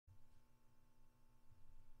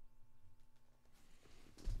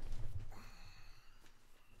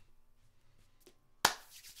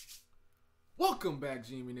Welcome back,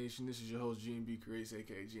 Gmb Nation. This is your host, Gmb Creates,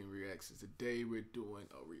 aka Gmb Reacts. And today we're doing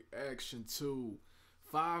a reaction to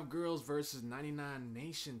 5 Girls versus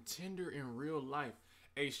 99NATION Tinder in real life.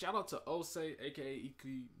 Hey, shout out to Ose, aka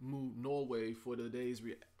Ikimu Norway, for today's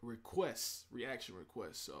reaction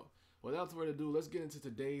request. So, without further ado, let's get into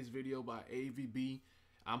today's video by AVB.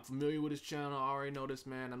 I'm familiar with his channel. I already know this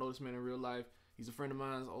man. I know this man in real life. He's a friend of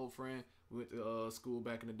mine, an old friend. We went to school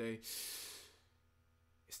back in the day.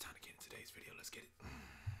 It's time to get into today's video. Let's get it.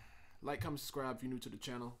 Like, comment, subscribe if you're new to the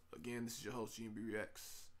channel. Again, this is your host, Gmb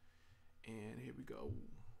Reacts. And here we go.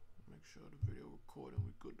 Make sure the video recording.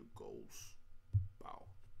 We good to go. Wow.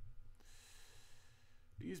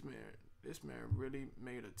 This man really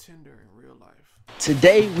made a Tinder in real life.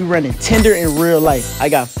 Today, we running Tinder in real life. I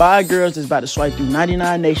got 5 girls that's about to swipe through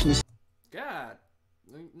 99NATION. God.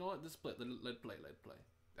 You know what? Let's play. Let play.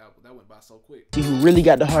 That went by so quick. See who really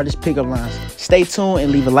got the hardest pickup lines. Stay tuned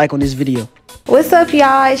and leave a like on this video. What's up,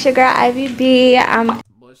 y'all? It's your girl IVB.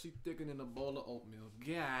 Boy, she thicker than a bowl of oatmeal.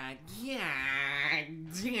 God, yeah.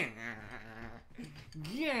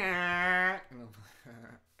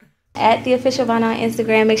 At the official Vaughn on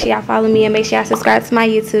Instagram. Make sure y'all follow me and make sure y'all subscribe to my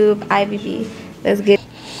YouTube, IVB. Let's get it.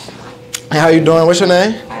 Hey, how you doing? What's your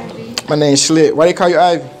name? Ivy. My name's Slit. Why they call you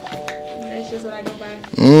Ivy? That's just what I go by.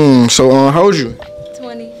 So how old you?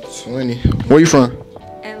 20. 20. Where you from?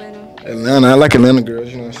 Atlanta. Atlanta. I like Atlanta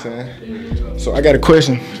girls, you know what I'm saying? So I got a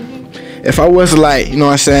question. If I was like, you know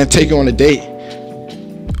what I'm saying, take you on a date,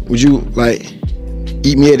 would you like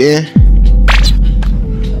eat me at the end?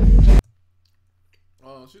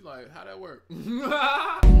 Oh, she's like, how'd that work?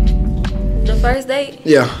 The first date?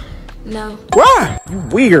 Yeah. No. Why? You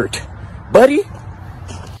weird, buddy.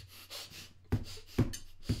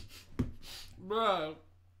 Bruh.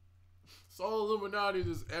 Soul Illuminati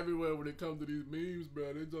is everywhere when it comes to these memes,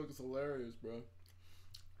 bro. They joke is hilarious, bro.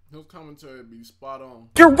 His commentary be spot on.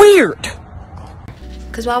 You're weird.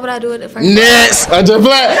 Cause why would I do it at first? Next. I just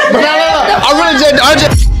play. But no. I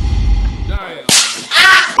just. Damn.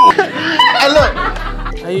 Hey, look.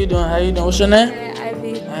 How you doing? What's your name?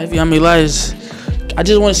 Ivy. Ivy, I'm Elias. I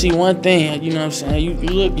just want to see one thing. You know what I'm saying? You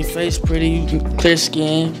look, your face pretty, you clear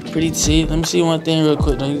skin, pretty teeth. Let me see one thing real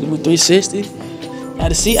quick. Don't you give me 360? Out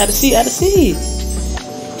of see. Yeah,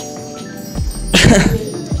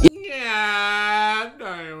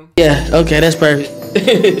 damn. Yeah, okay, that's perfect.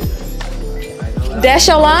 That's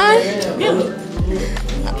your line?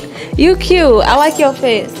 Yeah. You cute. I like your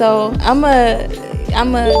fit. So I'm the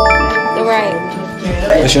right.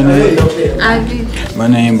 What's your name? Ivy. My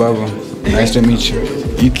name Bubba. Nice to meet you.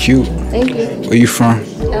 You cute. Thank you. Where you from?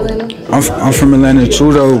 Atlanta. I'm from Atlanta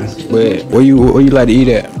too though. But where you like to eat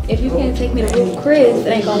at? If you can't take me to Ruth Chris, it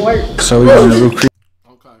ain't gonna work. So we on the Ruth Chris.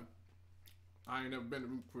 Okay. I ain't never been to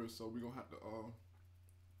Ruth Chris, so we're gonna have to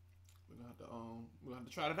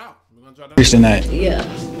try it out. We're gonna try it out. Tonight. Yeah.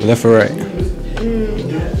 Left or right? I like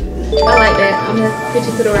that. I'm gonna put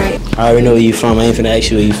you to the right. I already know where you from. I ain't finna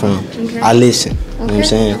ask you where you from. Okay. I listen. Okay. You know what I'm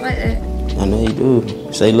saying? I like that. I know you do.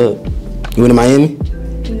 Say, look. You went to Miami?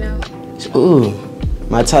 No. Ooh,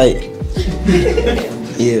 my type.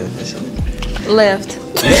 Yeah. Left.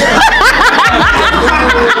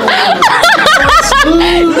 No!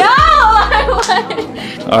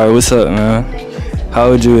 Alright, what's up, man?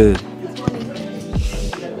 How old you is?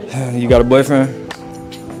 You got a boyfriend?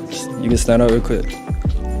 You can stand up real quick.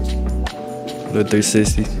 Little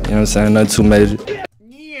 360. You know what I'm saying? Nothing too major.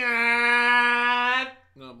 Yeah.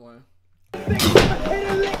 No, boy.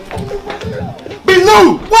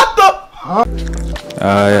 What the?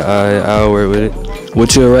 I'll work with it.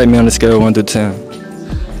 What you rate me on the scale of 1 to 10?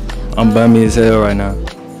 I'm bummy as hell right now.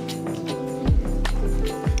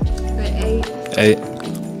 8. 8.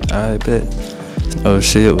 Alright, bet. Oh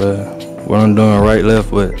shit, well, what I'm doing right,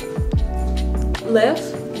 left, what? Left?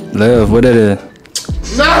 Left, what that is?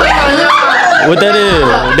 What that is?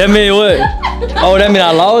 That mean what? Oh, that mean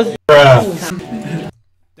I lost?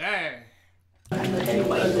 Dang.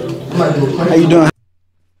 How you doing?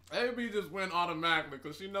 AB just went automatically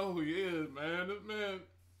because she know who he is, man. This man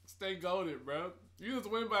stay goated, bro. You just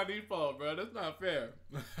win by default, bro. That's not fair.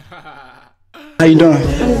 How you doing?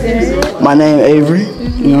 My name Avery.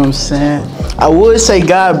 You know what I'm saying? I would say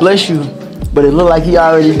God bless you, but it looked like he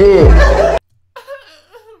already did.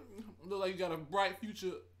 Look like you got a bright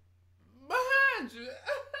future behind you.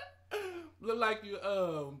 Look like you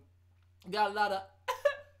got a lot of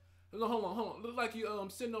hold on. Look like you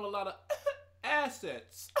sitting on a lot of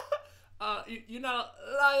assets. You're not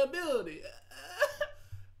a liability.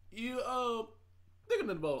 You Sticking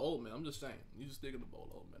to the bowl old man. I'm just saying. You just sticking to the bowl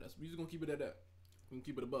old man. That's we just gonna keep it at that. We're gonna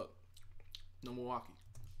keep it a buck. No Milwaukee.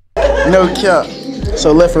 No cap.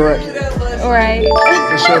 So left or right? Right.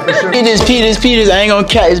 For sure, for sure. Peters. I ain't gonna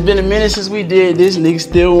cap. It's been a minute since we did this. Nigga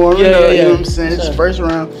still warming up. You know what I'm saying? It's the first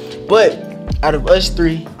round. But out of us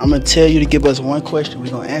three, I'm gonna tell you to give us one question.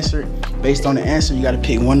 We're gonna answer it. Based on the answer, you gotta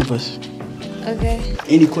pick one of us. Okay.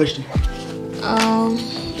 Any question.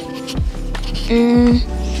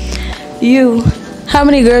 You. How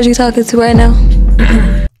many girls you talking to right now?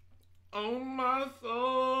 On my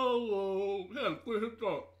soul. He had to clear his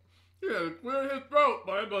throat. He had to clear his throat.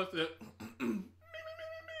 But I said,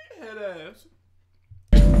 head ass.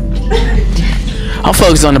 I'm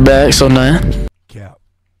focused on the bag, so none. Cap.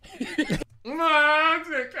 I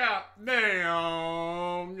said cap.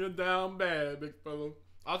 Damn. You're down bad, big fella.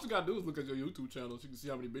 All you gotta do is look at your YouTube channel so you can see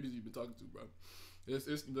how many bitches you've been talking to, bro. It's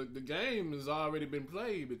the game has already been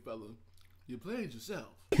played, big fella. You played yourself.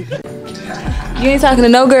 You ain't talking to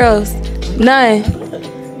no girls. None.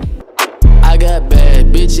 I got bad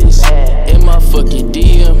bitches in my fucking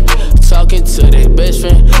DM, talking to their best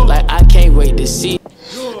friend like I can't wait to see.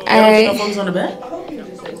 Alright. Focus on the back.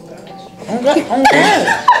 On God.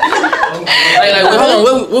 Like, hold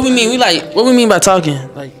on. What we mean? What we mean by talking?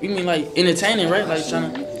 Like, we mean like entertaining, right? Like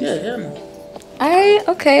trying to. Yeah, no. Alright.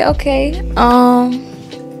 Okay.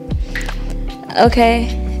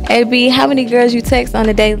 Okay. AB, how many girls you text on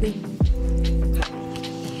a daily?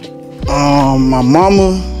 My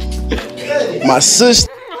mama, my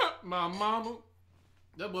sister. My mama.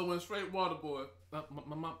 That boy went straight water boy. My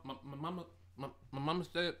mama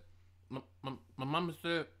said. My mama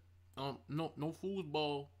said. No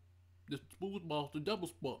foosball. Just foosball to double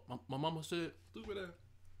sport. My mama said. Stupid ass.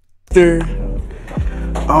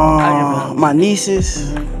 My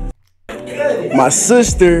nieces, my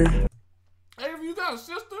sister. Hey, you got a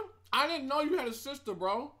sister? I didn't know you had a sister,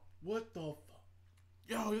 bro. What the fuck?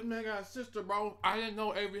 Yo, this man got a sister, bro. I didn't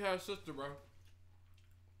know Avery had a sister, bro.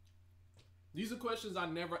 These are questions I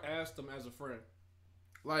never asked him as a friend.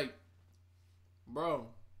 Like, bro,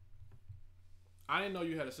 I didn't know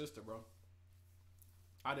you had a sister, bro.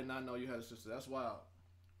 I did not know you had a sister. That's wild.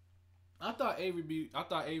 I thought you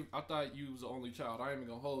was the only child. I ain't even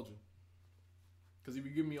gonna hold you. Cause you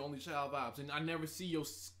be giving me only child vibes, and I never see your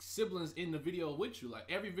siblings in the video with you. Like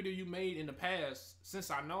every video you made in the past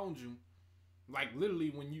since I known you, like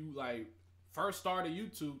literally when you like first started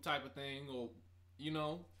YouTube type of thing, or you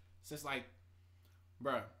know, since like,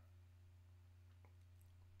 bruh,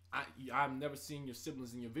 I've never seen your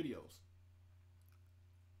siblings in your videos,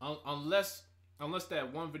 unless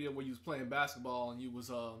that one video where you was playing basketball and you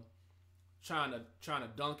was trying to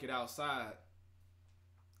dunk it outside.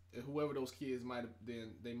 Whoever those kids might have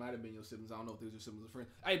been, they might have been your siblings. I don't know if they was your siblings or friends.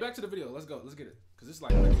 Hey, back to the video. Let's go. Let's get it. Cause it's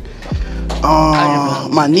like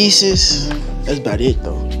my nieces. That's about it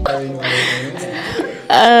though.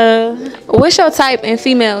 What's your type in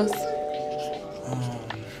females?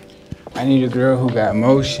 I need a girl who got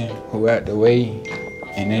motion, who out the way,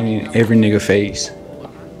 and then in every nigga face.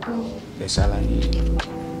 That's all I need.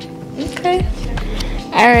 Okay.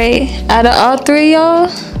 All right. Out of all three, y'all.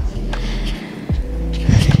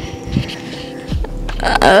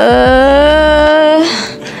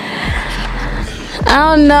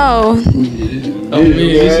 I don't know. I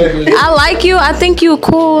like you. I think you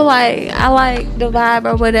cool. Like I like the vibe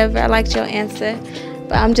or whatever. I liked your answer,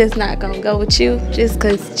 but I'm just not gonna go with you just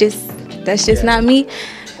cause that's just not me.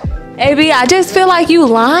 AB, I just feel like you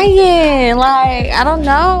lying. Like I don't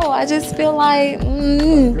know. I just feel like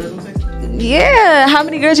yeah. How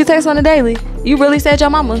many girls you text on a daily? You really said your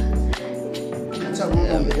mama? I tell my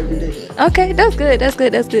mama every day. Okay, that's good. That's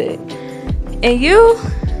good. And you?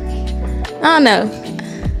 I don't know.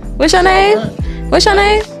 What's your name?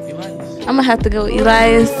 I'm gonna have to go with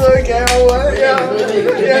Elias.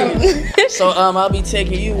 So I'll be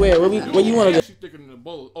taking you where you wanna go? she's sticking in a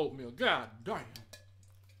bowl of oatmeal. God damn.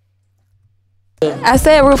 I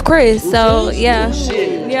said Roof Chris, so yeah.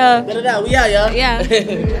 Yeah. Get it out. We out, y'all. Yeah.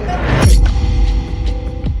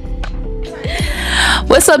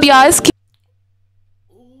 What's up, y'all? It's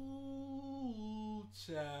Ooh,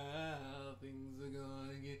 child, things are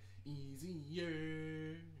gonna get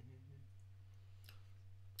easier.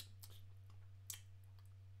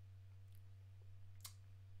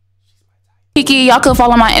 Kiki, y'all can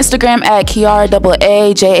follow my Instagram at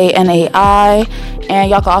KiaraAAJANAI, and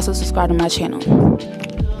y'all can also subscribe to my channel.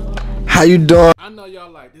 How you doing? I know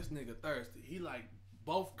y'all like this nigga thirsty. He like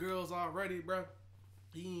both girls already, bro.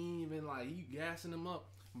 He ain't even like he gassing them up,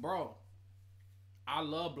 bro. I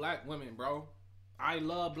love black women, bro. I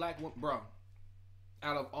love black women, bro.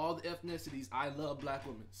 Out of all the ethnicities, I love black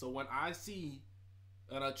women. So when I see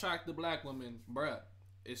an attractive black woman, bro,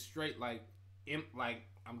 it's straight like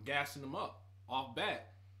I'm gassing them up off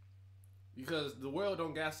bat. because the world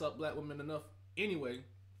don't gas up black women enough anyway.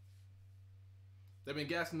 They've been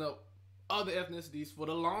gassing up other ethnicities for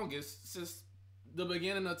the longest since the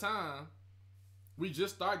beginning of time. We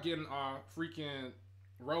just start getting our freaking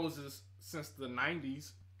roses since the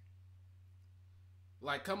 90s.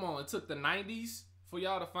 Like, come on, it took the 90s for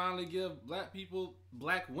y'all to finally give black people,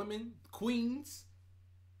 black women, queens,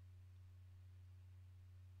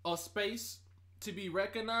 a space to be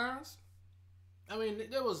recognized. I mean,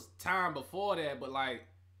 there was time before that, but like,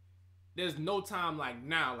 there's no time like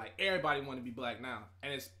now. Like, everybody want to be black now,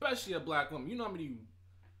 and especially a black woman. You know how many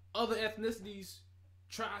other ethnicities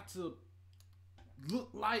try to look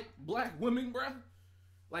like black women, bruh?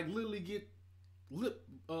 Like, literally get lip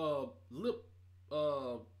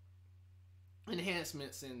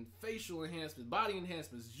enhancements and facial enhancements, body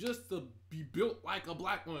enhancements, just to be built like a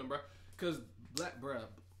black woman, bruh. Cause bruh,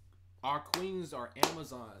 our queens are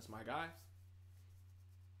Amazons, my guys.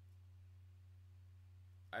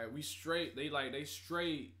 Alright, we straight, they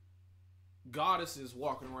straight goddesses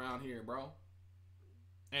walking around here, bro.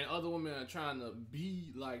 And other women are trying to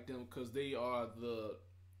be like them because they are the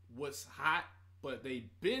what's hot, but they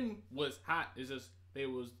been what's hot. It's just they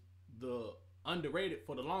was the underrated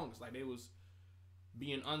for the longest. Like, they was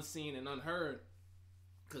being unseen and unheard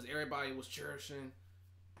because everybody was cherishing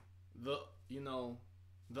the, you know,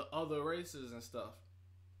 the other races and stuff.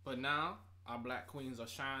 But now our black queens are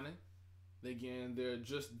shining. They getting their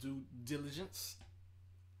just due diligence.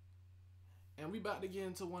 And we about to get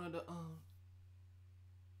into one of the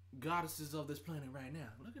goddesses of this planet right now.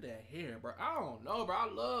 Look at that hair, bro. I don't know, bro. I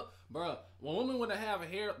love, bro. When women want to have a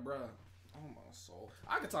hair, bro. Oh my soul.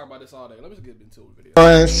 I could talk about this all day. Let me just get into a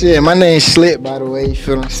video. Shit, my name's Slit, by the way. You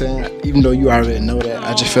feel what I'm saying? Even though you already know that,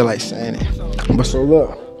 I just feel like saying it. But so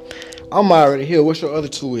look, I'm already here. What's your other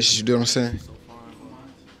two wishes? You know what I'm saying?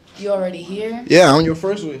 You already here? Yeah, I'm your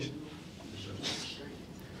first wish.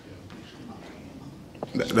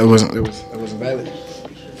 That wasn't valid.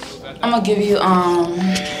 I'm gonna give you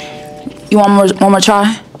you want one more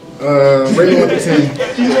try? Rate 1 to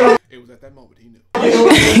 10. It was at that moment he knew.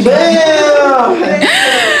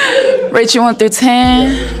 Rate you 1 through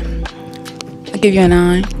 10. I'll give you a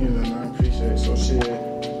 9. You know, I appreciate it. So shit,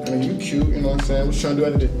 I mean, you cute, you know what I'm saying? What you trying to do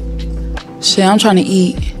out of this? Shit, I'm trying to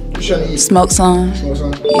eat. You trying to eat? Smoke some. Smoke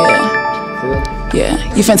some? Yeah. For real?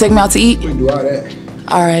 Yeah. You finna take me out to eat? We can do all that.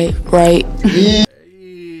 Alright, right. Yeah.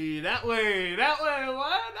 That way,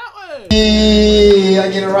 what? That way. Yeah, I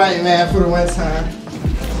get it right, man, for the one time.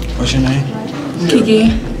 What's your name?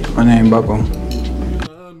 Kiki. My name Bubble.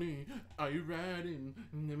 Are you riding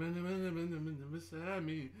beside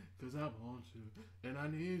me? Cause I want you, and I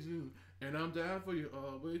need you, and I'm down for you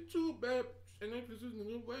always. Too bad, and they persist in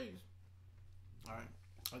new ways. Alright,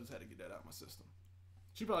 I just had to get that out of my system.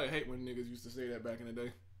 She probably hate when niggas used to say that back in the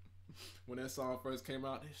day. When that song first came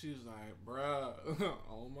out, she was like, bruh,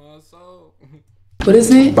 on my soul. What is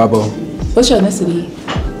it? Bubble. What's your ethnicity?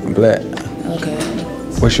 Black. Okay.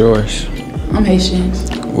 What's yours? I'm Haitian.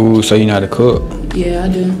 Ooh, so you know how to cook? Yeah, I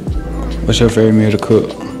do. What's your favorite meal to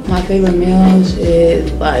cook? My favorite meals is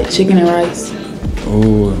like chicken and rice.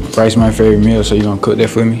 Ooh, rice my favorite meal, so you gonna cook that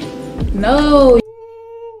for me? No.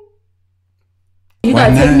 You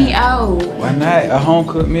gotta take me out. Why not? A home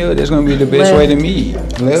cooked meal, that's gonna be the best way to meet.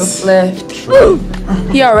 Left. Woo.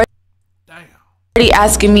 He already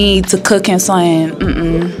asking me to cook him something.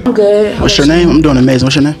 I'm good. What's your name? I'm doing amazing.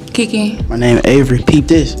 What's your name? Kiki. My name Avery. Peep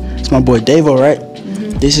this. It's my boy Davo, right?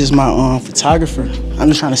 This is my photographer. I'm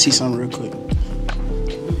just trying to see something real quick.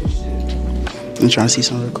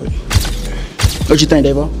 What you think,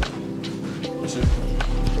 Davo?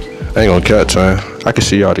 I ain't gonna cut, Trey. I can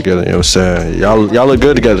see y'all together, you know what I'm saying? Y'all look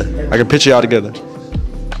good together. I can picture y'all together.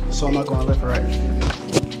 So I'm not going left or right?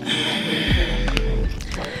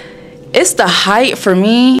 It's the height for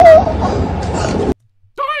me. Damn!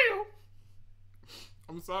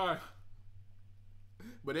 I'm sorry.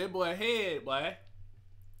 But that boy head, boy.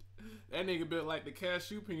 That nigga built like the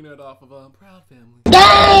cashew peanut off of Proud Family.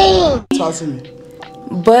 Damn! Talk to me.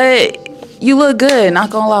 But you look good, not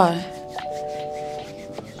gonna lie.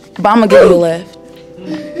 But I'm gonna give you a left.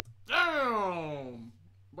 Damn!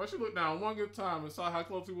 But she looked down one good time and saw how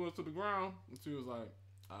close he was to the ground. And she was like,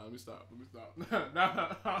 let me stop.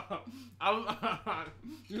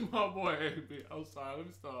 You my boy, AB. I'm sorry, let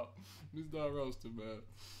me stop. Let me start roasting, man.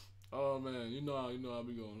 Oh, man, you know how I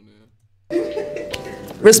be going there.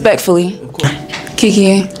 Respectfully.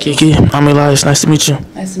 Kiki. Kiki, I'm Elias. Nice to meet you.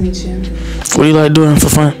 Nice to meet you. What do you like doing for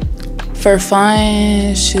fun? For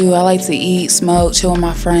fun, shoot, I like to eat, smoke, chill with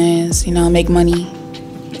my friends, you know, make money.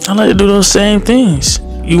 I like to do those same things.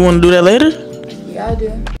 You want to do that later? Yeah, I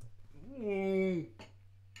do.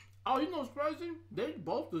 Oh, you know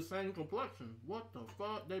both the same complexion. What the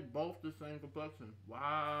fuck? They both the same complexion.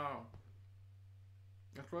 Wow.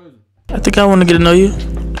 That's crazy. I think I want to get to know you.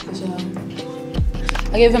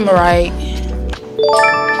 I give him a right.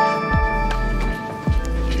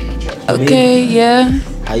 Okay, yeah.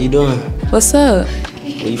 How you doing? What's up?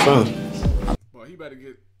 Where you from? Boy, he better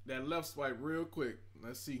get that left swipe real quick.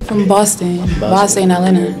 Let's see. From Boston. But I stay in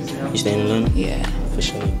Atlanta. You stay in Atlanta? Yeah. For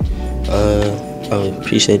sure. I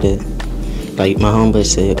appreciate that. Like my homeboy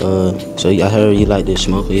said, so I heard you like to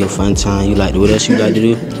smoke or your fun time. You like to, what else you like to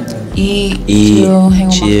do? Eat, chill, hang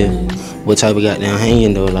with my friends. What type of goddamn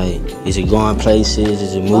hanging though? Like, is it going places?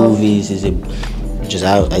 Is it movies? Is it just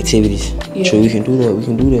out activities? Yeah. True, we can do that. We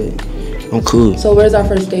can do that. I'm cool. So where's our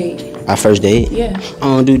first date? Our first date? Yeah. I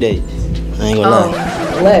don't do dates. I ain't gonna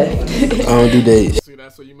lie. Left. I don't do dates. See,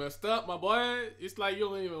 that's where you messed up, my boy. It's like you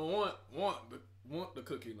don't even want the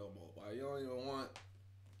cookie no more, boy. You don't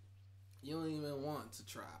even want to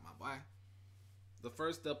try, my boy. The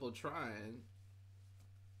first step of trying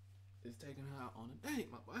is taking her out on a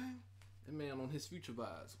date, my boy. That man on his future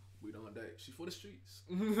vibes. We don't date. She for the streets.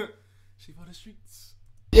 She for the streets.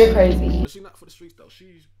 You're crazy. But she not for the streets though.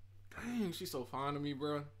 She's so fine to me,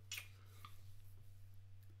 bro.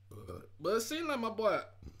 But it seemed like my boy.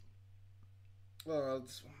 Well, I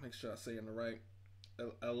just want to make sure I say it right.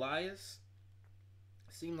 Elias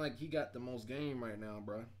seemed like he got the most game right now,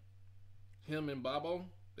 bro. Him and Bobo,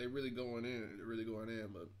 they really going in. They're really going in.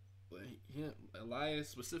 But him, Elias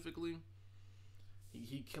specifically,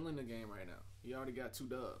 he killing the game right now. He already got 2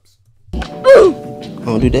 dubs. I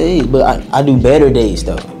don't do dates, but I do better dates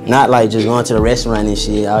though. Not like just going to the restaurant and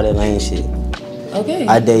shit, all that lame shit. Okay.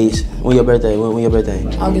 I dates. When your birthday? When your birthday?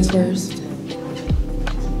 August 1st.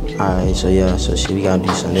 Alright, so yeah, so shit, we gotta do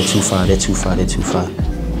something. They're too far.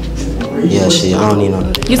 Yeah, shit, I don't need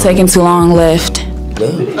no. You taking too long. Left.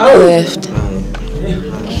 Left.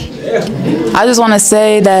 I just want to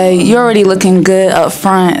say that you're already looking good up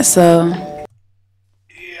front, so.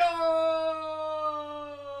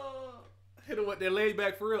 Hit him with that laid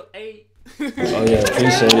back for real. Hey. Oh yeah,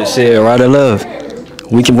 appreciate it. Shit, right of love.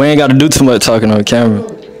 We ain't got to do too much talking on camera.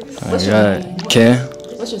 What's your name? Ken.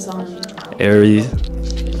 What's your sign? Aries.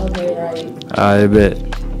 Okay, right. I bet.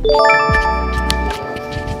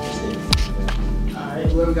 Alright,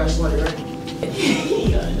 whoever got sweaty, right?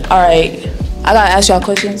 Alright. I gotta ask y'all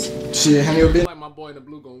questions. Shit, how you been? Like my boy in the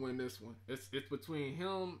blue gonna win this one. It's between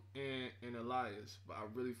him and Elias, but I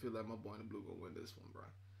really feel like my boy in the blue gonna win this one, bro.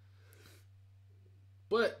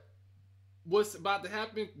 But what's about to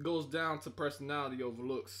happen goes down to personality over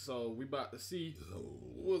looks. So we about to see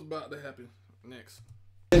what's about to happen next.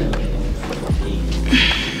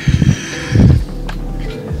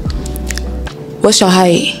 What's your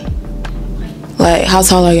height? Like, how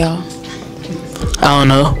tall are y'all? I don't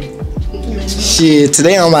know. Shit,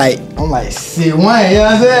 today I'm like 6'1", you know what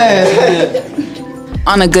I'm saying?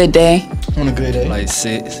 On a good day. On a good day. Like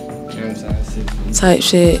 6. You know what I'm saying? 6. Type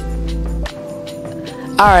shit.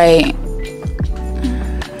 Alright.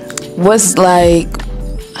 What's like,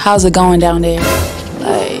 how's it going down there?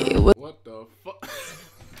 Like, What the fuck?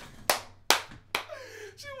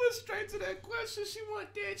 She went straight to that question. She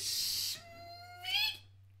want that shmeat.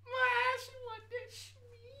 She want that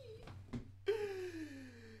shmeat.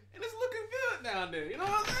 And it's looking good down there. You know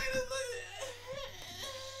what I'm saying? It's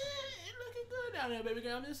looking good down there, baby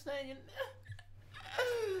girl. I'm just saying.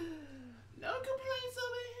 No complaints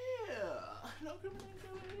over here. No complaints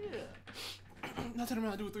over here. Now turn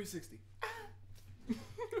around and do a 360.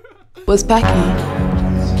 what's packing?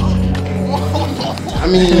 I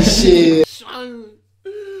mean, shit.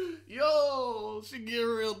 Yo, she get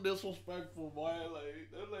real disrespectful, boy.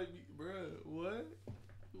 Like, bruh, what?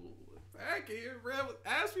 Back here, bro.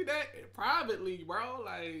 Ask me that privately, bro.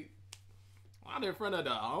 Like, not in front of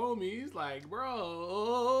the homies. Like,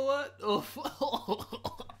 bro, what?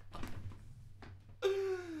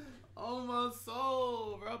 Oh my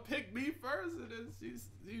soul, bro. Pick me first. And she's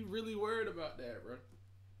really worried about that, bro.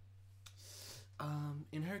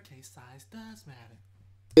 In her case, size does matter.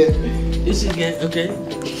 This is good. Okay.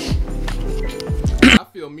 I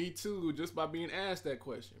feel me too just by being asked that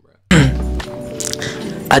question, bro.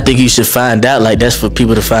 I think you should find out. Like, that's for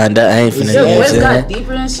people to find out. I ain't finna. Yo, what's got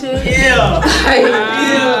deeper and shit? Yeah.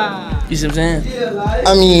 You see what I'm saying?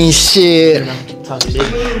 I mean, shit.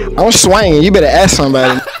 I'm swinging. You better ask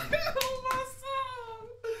somebody.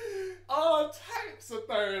 All types of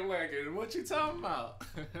third legged. What you talking about?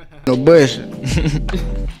 No bullshit.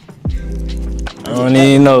 I don't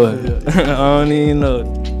even know it. I don't even know it.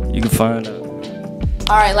 You can find out.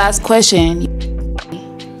 All right, last question.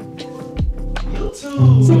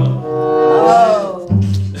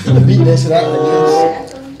 Beat that shit out like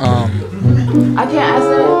this. I can't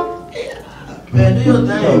answer. Man, do your thing,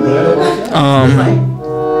 man. Like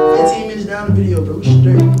 15 minutes down the video, bro. We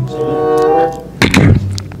straight.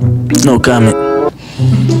 No comment.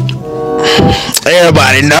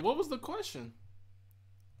 Everybody know. What was the question?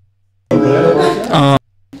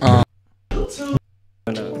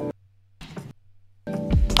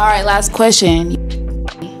 All right, last question.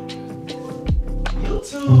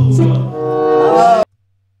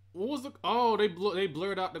 What was the? Oh, they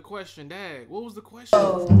blurred out the question. Dang, what was the question?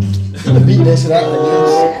 Beat that shit out,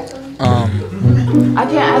 I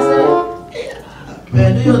can't answer.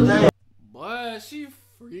 Man, do your thing. Boy, she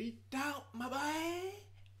freaked out, my boy.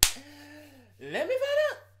 Let me put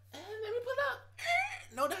up. Let me put up.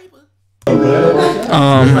 No diaper.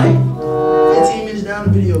 Like 15 minutes down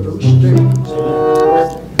the video, bro. We straight.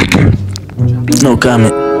 No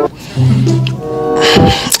comment.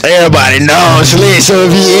 Everybody knows Slick, so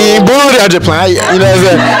if you eat booty, I'm just playing, you know what I'm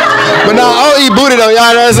saying? But no, I don't eat booty though,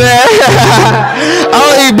 y'all know what I'm saying? I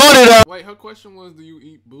don't eat booty though. Wait, her question was, do you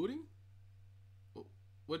eat booty?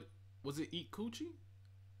 What was it? Eat coochie?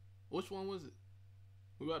 Which one was it?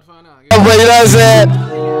 We about to find out. But you know what I'm saying?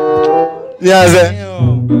 You know what I'm saying?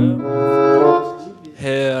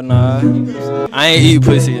 Hell nah. I ain't eat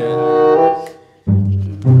pussy yet.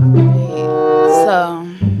 So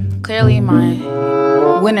clearly my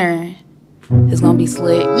winner is gonna be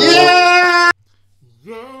Slick. Yeah!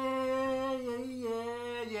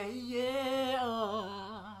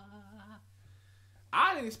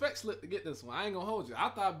 I didn't expect Slick to get this one. I ain't gonna hold you. I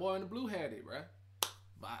thought Boy in the Blue had it, bruh.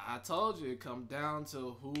 But I told you it come down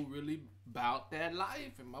to who really bout that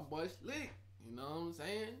life, and my boy Slick. You know what I'm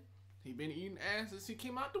saying? He been eating ass since he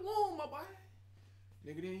came out the womb, my boy.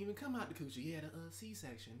 Nigga didn't even come out the coochie. He had a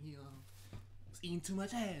C-section. He was eating too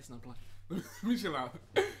much ass. No play. Let me chill out.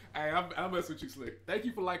 Hey, I mess with you, Slick. Thank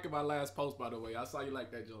you for liking my last post, by the way. I saw you like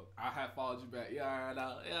that joke. I have followed you back. Yeah, I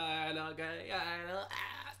know. Yeah, I know. Okay. Yeah, I know.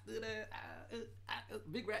 Do that.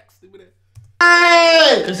 Big racks. Do that.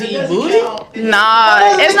 Cause he eat booty?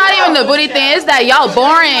 Nah, it's not even the booty thing. It's that y'all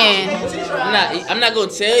boring. I'm not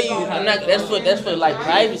gonna tell you. That's for like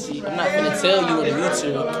privacy. I'm not gonna tell you on the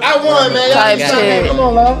YouTube. I won, man. Type shit. Come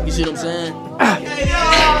on, love. You see what I'm saying?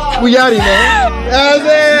 We got him, man. You know what I'm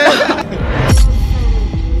saying?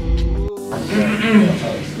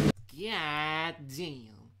 God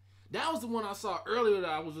damn. That was the one I saw earlier that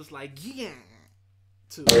I was just like, yeah.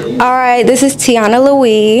 All right, this is Tiana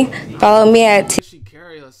Louis. Follow me at She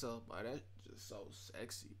carry herself, but that's just so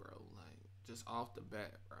sexy, bro. Like, just off the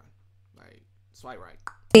bat, bro. Like, swipe right.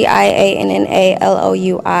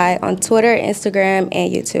 TIANNALOUI on Twitter, Instagram,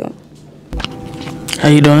 and YouTube. How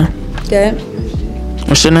you doing? Good.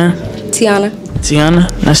 What's your name? Tiana. Tiana.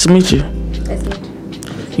 Nice to meet you. Nice to meet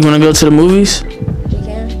you. You wanna go to the movies? We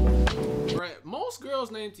can. Right. Most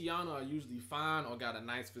girls named Tiana are usually fine or got a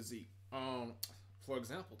nice physique. For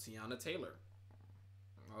example, Tiana Taylor.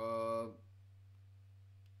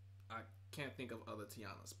 I can't think of other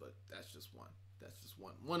Tianas, but that's just one. That's just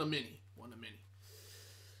one. One of many.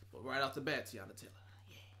 But right off the bat, Tiana Taylor.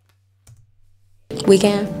 We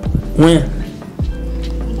can. When?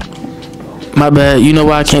 My bad. You know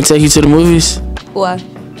why I can't take you to the movies? Why?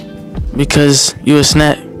 Because you a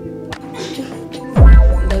snack.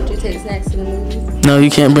 Don't you take snacks to the movies? No,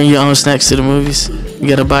 you can't bring your own snacks to the movies. You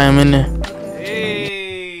gotta buy them in there.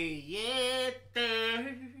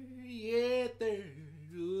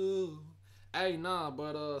 Hey, nah,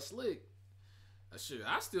 but Slick, shit,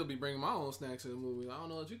 I still be bringing my own snacks to the movies. I don't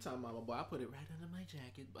know what you talking about, my boy. I put it right under my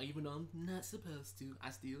jacket, but even though I'm not supposed to,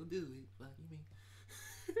 I still do it. What you mean?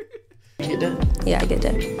 You get that? Yeah, I get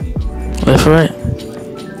that. Left or right?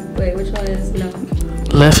 Wait, which one is no?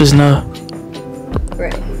 Left is no.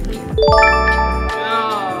 Right.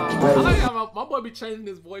 I like how my boy be changing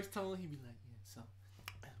his voice tone. He be like, yeah, so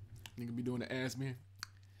nigga be doing the ass man.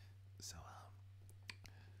 So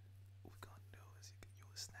what we gonna do is you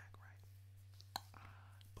a snack, right?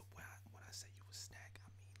 But when I say you a snack, I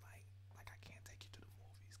mean like I can't take you to the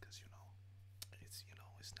movies because it's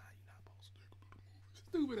not you're not supposed to take me to the movies.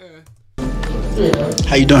 Stupid ass.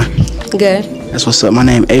 How you doing? Good. That's what's up. My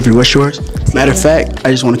name Avery. What's yours? Matter of fact,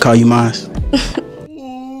 I just want to call you mine.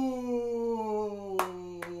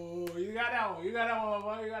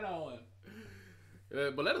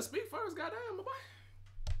 But let us speak first, goddamn, my boy.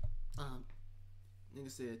 Nigga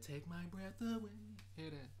said, "Take my breath away." Hear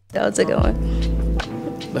that? That was a good one.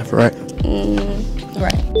 Left or right?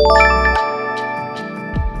 Right.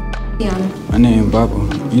 Tiana. My name Baba.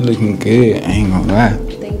 You looking good. I ain't gonna lie.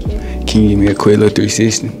 Thank you. Can you give me a quick little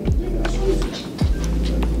 360?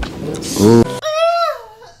 Ooh.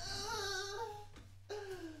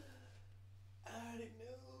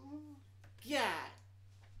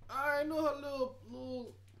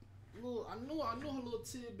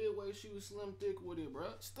 way she was slim thick with it, bro.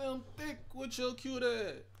 Slim thick with your cute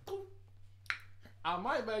ass. I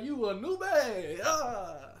might buy you a new bag.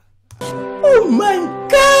 Oh my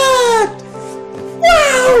God!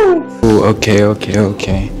 Wow! Ooh, okay.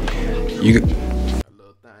 You. A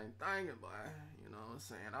little thing, boy. You know what I'm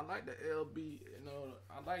saying? I like the LB. You know,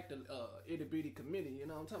 I like the itty bitty committee. You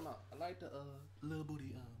know what I'm talking about? I like the little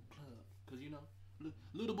booty club, cause you know,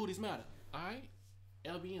 little booties matter. All right,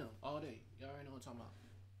 LBM all day. You already know what I'm talking about.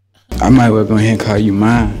 I might well go ahead and call you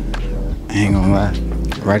mine. I ain't gonna lie.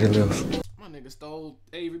 Right or left? My nigga stole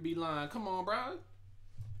Avery B line. Come on, bro.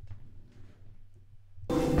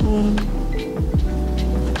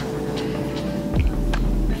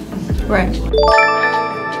 Right.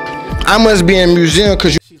 I must be in a museum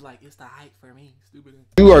because She's like, it's the hype for me. Stupid.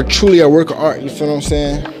 you are truly a work of art. You feel what I'm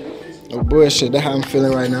saying? No bullshit. That's how I'm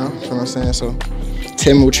feeling right now. You feel what I'm saying? So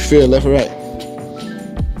tell me what you feel, left or right.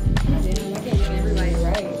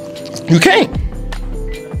 You can't.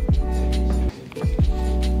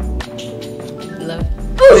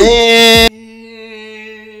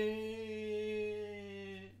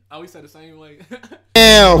 Oh, we said the same way.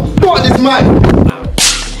 Damn. What this mic?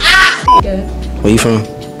 Where you from?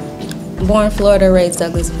 Born in Florida, raised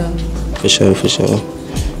Douglasville. For sure.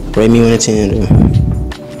 Rate me 1 to 10, though.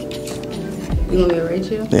 You want me to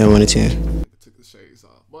rate you? Yeah, 1 to 10. Took the shades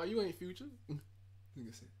off. Boy, you ain't Future.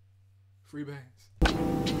 Nigga said, free bags.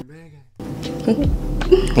 Free bag gang.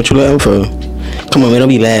 What you laughing for? Come on, man, don't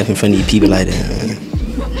be laughing in front of these people like that, man.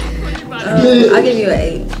 I'll give you an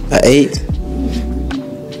 8. An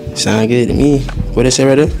 8? Sound good to me. What it say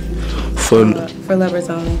right there? For lovers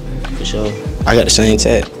only. For sure. I got the same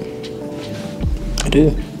tag. I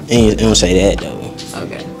do. It don't say that though.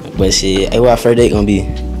 Okay. But shit, hey, what our first date gonna be?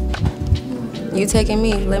 You taking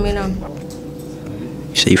me? Let me know.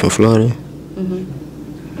 You say you from Florida? Mhm.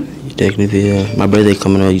 You taking me? My birthday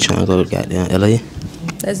coming up. You trying to go to goddamn LA?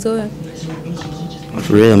 Let's do it.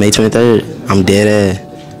 For real, May 23rd. I'm dead ass.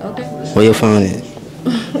 Okay. Where your phone at?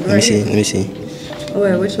 Let me see.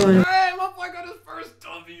 Where? Which one? Hey, my boy got his first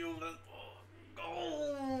W. Let's go.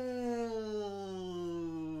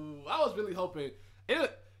 I was really hoping it.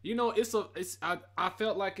 You know, I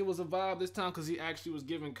felt like it was a vibe this time because he actually was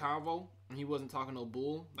giving convo and he wasn't talking no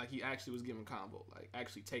bull. Like he actually was giving convo, like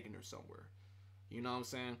actually taking her somewhere. You know what I'm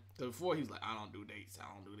saying? Before he was like, I don't do dates, I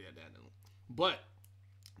don't do that. But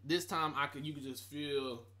this time you could just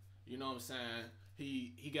feel, you know what I'm saying?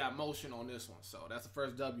 He got motion on this one, so that's the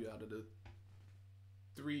first W out of the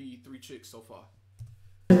three chicks so far.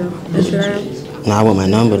 Nah, I want my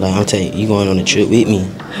number. Like I'm telling you, going on a trip with me.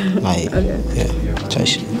 Like, okay. Yeah, try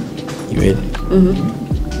shit. You ready?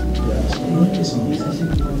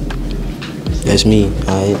 That's me.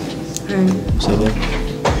 Alright. So good.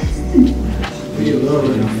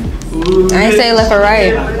 I ain't say left or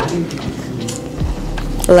right.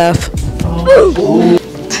 Left.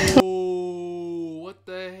 What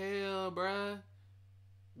the hell, bruh?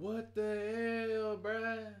 What the hell,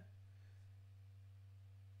 bruh?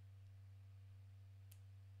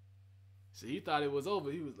 See, he thought it was over.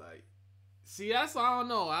 He was like, see, that's I don't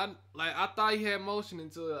know. I thought he had motion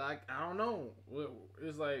until I don't know.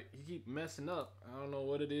 It's like he keep messing up. I don't know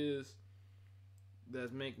what it is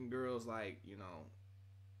that's making girls like, you know,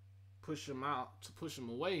 push him out to push him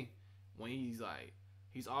away when he's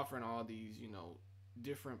offering all these, you know,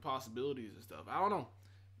 different possibilities and stuff. I don't know.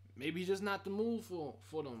 Maybe he's just not the move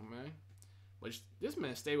for them, man. But this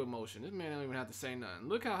man stay with motion. This man don't even have to say nothing.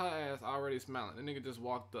 Look how her ass already smiling. The nigga just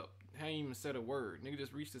walked up. Ain't even said a word. Nigga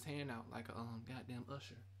just reached his hand out like a goddamn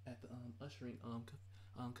usher at the ushering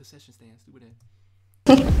concession stand. Stupid ass.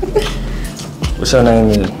 What's your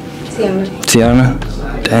name? Tiana. Tiana?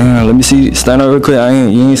 Damn, let me see. Stand up real quick.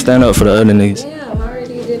 You ain't stand up for the other niggas. Yeah, I'm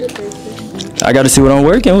already did it first. I gotta see what I'm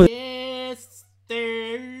working with. Yes,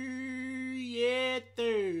 sir. Yes,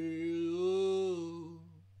 sir.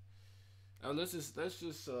 Let's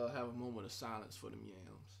just have a moment of silence for them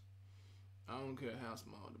yams. I don't care how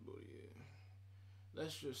small the booty is.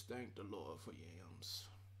 Let's just thank the Lord for yams.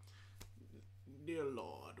 Dear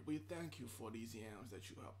Lord, we thank you for these yams that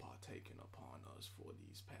you have partaken upon us for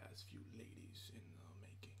these past few ladies in the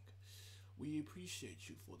making. We appreciate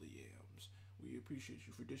you for the yams. We appreciate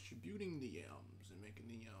you for distributing the yams and making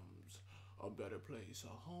the yams a better place,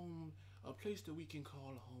 a home, a place that we can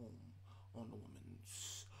call home on the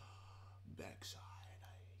woman's backside.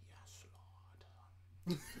 Yes,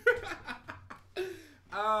 Lord.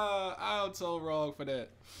 I'm so wrong for that.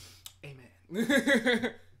 Amen.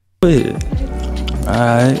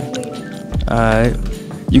 Alright.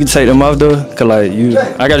 You can take them off though, cause like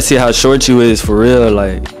I gotta see how short you is for real,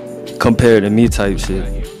 like compared to me type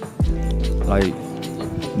shit. Like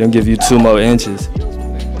Them give you 2 more inches.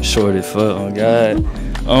 Short as fuck, on God.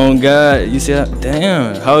 On God. You see how,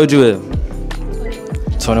 damn. How old you is?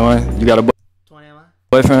 21? You got a 21.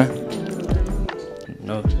 boyfriend?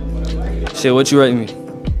 No. Shit, what you rate me?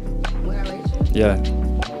 What I rate you? Yeah.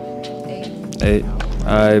 8. 8.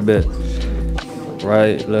 Alright, bet.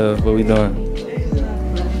 Right, love, what we doing?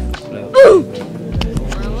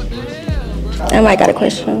 I might got a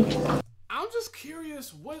question. I'm just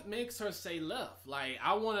curious what makes her say left. Like,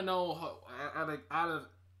 I want to know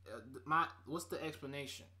what's the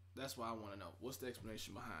explanation? That's what I want to know. What's the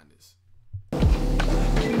explanation behind this?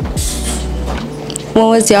 When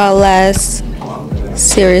was y'all last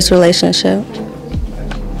serious relationship?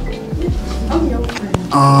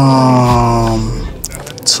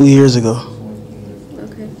 2 years ago.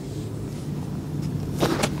 Okay.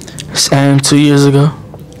 Same 2 years ago.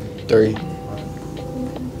 3.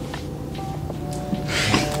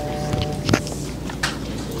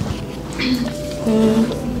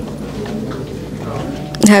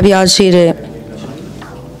 Have y'all cheated?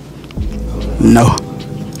 No.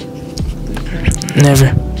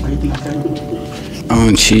 Never. I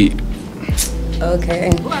don't cheat.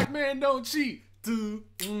 Okay. Black man don't cheat. Black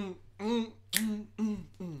man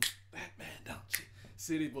don't cheat.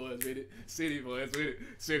 City boys with it. City boys with it.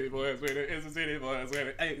 City boys with it. It's a city boys with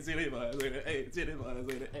it. Hey, city boys with it. Hey, city boys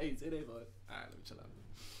with it. Hey, city boys. All right, let me chill out.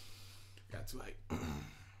 Got too hype.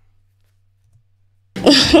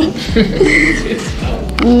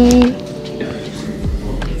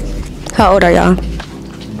 How old are y'all?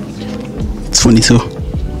 22.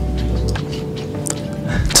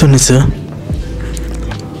 22.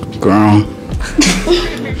 Grown.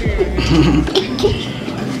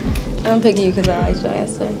 I'm picking you because I like your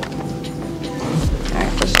answer.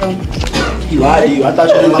 Alright, for sure. He lied to you. I thought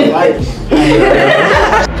you didn't like liars.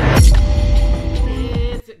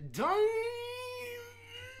 It's done.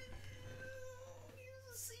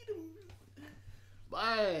 See them.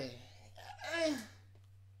 Bye.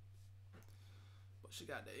 But she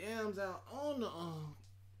got the yams out on the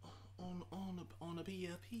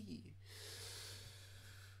PLP.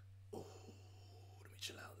 Oh, let me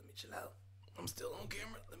chill out. Let me chill out. I'm still on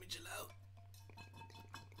camera. Let me chill out.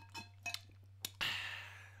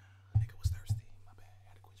 Nigga was thirsty. My bad. I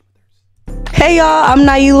had to quench my thirst. Hey y'all, I'm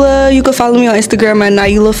Naila. You can follow me on Instagram at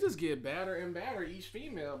Naila. Just get badder and badder each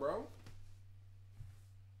female, bro.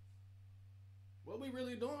 What we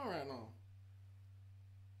really doing right now?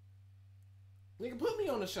 Nigga, put me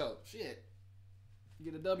on the show. Shit.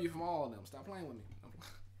 Get a W from all of them. Stop playing with me. I'm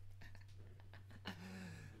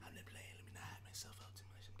not playing. Let me not hype myself up too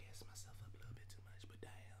much. I'm gassing myself up a little bit too much, but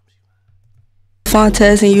damn, she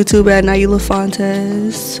Fontes and YouTube at Naila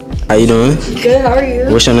Fontes. How you doing? Good, how are you?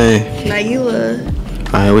 What's your name? Naila.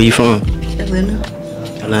 Alright, where you from? Atlanta.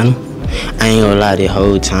 Atlanta? I ain't gonna lie, the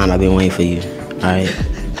whole time I've been waiting for you. Alright?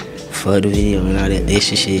 Fuck the video and all that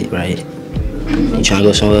extra shit, right? You tryna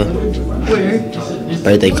go somewhere? Where?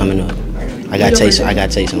 Birthday coming up. I gotta take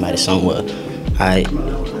somebody somewhere. Alright?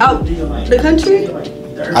 Out the country?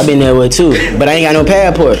 I been there with too, but I ain't got no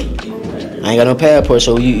passport.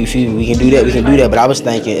 So we can do that. But I was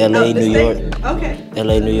thinking LA, New York. Okay.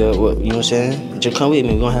 LA, New York, you know what I'm saying? Just come with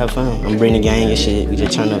me, we gonna have fun. I'm bringing the gang and shit. We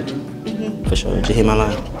just turn up. For sure. Just hit my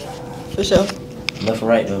line. For sure. Left or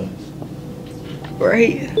right though?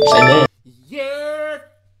 Right. Say that. Yeah,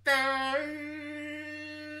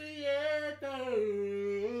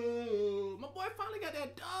 my boy finally got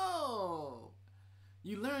that dog.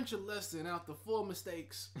 You learned your lesson after 4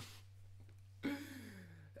 mistakes.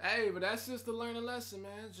 Hey, but that's just to learn a lesson,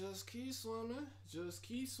 man. Just keep swimming. Just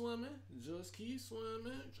keep swimming. Just keep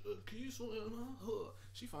swimming. Just keep swimming.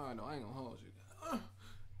 She fine though. I ain't gonna hold you.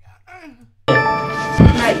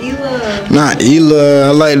 Naila,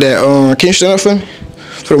 I like that. Can you stand up for me?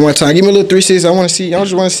 For the one time. Give me a little 360. I want to see. I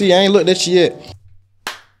just want to see. I ain't looked at you yet.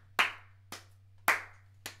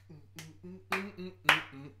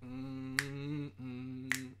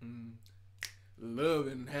 Love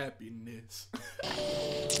and happiness.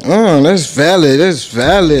 Oh, that's valid. That's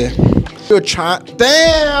valid. You're trying.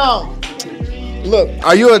 Damn. Look,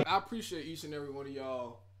 are you a? I appreciate each and every one of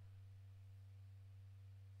y'all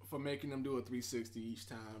for making them do a 360 each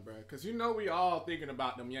time, bro. Cause you know we all thinking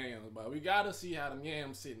about them yams, but we gotta see how them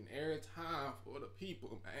yams sitting every time for the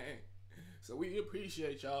people, man. So we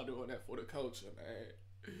appreciate y'all doing that for the culture, man.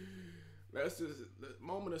 That's just a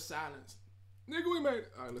moment of silence. Nigga, we made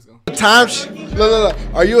it. All right, let's go. Look.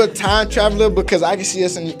 Are you a time traveler? Because I can see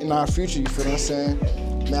us in our future. You feel what I'm saying?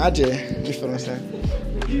 Man, you feel what I'm saying?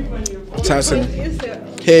 Time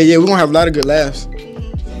traveler. Hey, yeah, we gonna have a lot of good laughs. I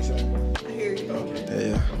hear you.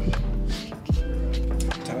 Yeah.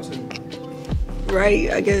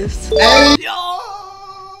 Right, I guess. Hey.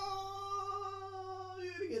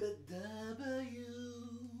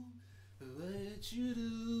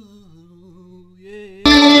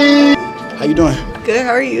 How you doing? Good,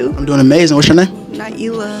 how are you? I'm doing amazing. What's your name?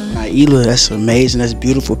 Naila. Naila, that's amazing. That's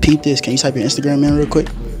beautiful. Peep this. Can you type your Instagram in real quick?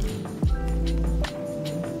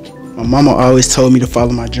 My mama always told me to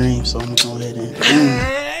follow my dreams, so I'm gonna go ahead and.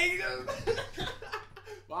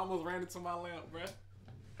 I almost ran into my lamp, bruh.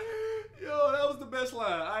 Yo, that was the best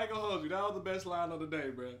line. I ain't gonna hold you. That was the best line of the day,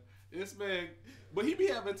 bruh. This man, but he be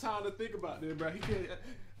having time to think about this, bruh. He can't,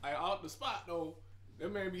 off the spot though.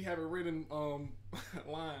 That man be having written lines.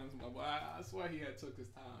 I swear he had took his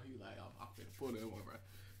time. He like, I'm finna pull that one, bruh.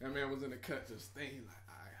 That man was in the cut just thinking like,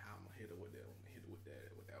 all right, how I'm gonna hit it with that? I'm gonna hit it with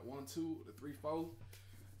that 1, 2, the 3, 4.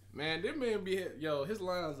 Man, that man be yo. His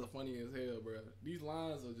lines are funny as hell, bro. These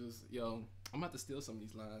lines are just yo. I'm about to steal some of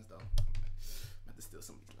these lines though. I'm about to steal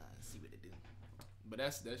some of these lines, see what they do. But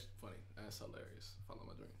that's funny. That's hilarious. Follow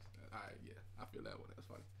my dreams. All right, yeah, I feel that one. That's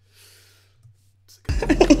funny.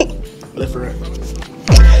 Left or right?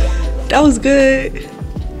 That was good.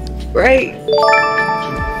 Right.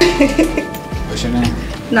 What's your name?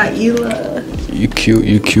 Naila. You cute,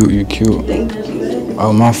 you cute, you cute. Thank you.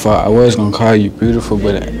 Oh, my fault. I was gonna call you beautiful,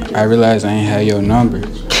 but I realized I ain't had your number.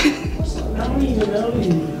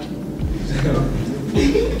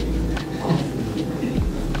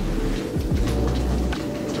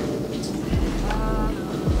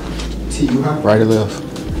 Right or left?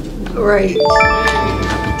 Right.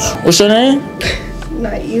 What's your name?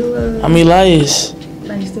 Naila. I'm Elias.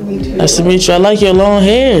 Nice to meet you. Nice to meet you. I like your long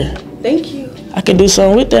hair. Thank you. I can do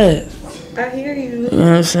something with that. I hear you. You know what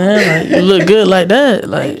I'm saying? Like, you look good like that.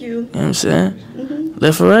 Like, Thank you. You know what I'm saying?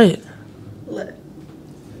 Left or right? Left.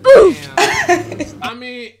 I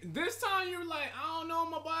mean, this time you were like, I don't know,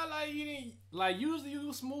 my boy. Like you didn't like. Usually you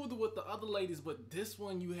was smoother with the other ladies, but this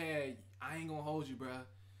one you had. I ain't gonna hold you, bro.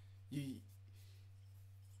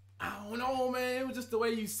 I don't know, man. It was just the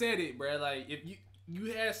way you said it, bro. Like if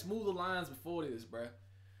you had smoother lines before this, bro.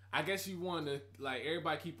 I guess you wanted to like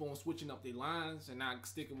everybody keep on switching up their lines and not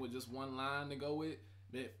sticking with just one line to go with.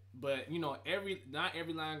 But you know, not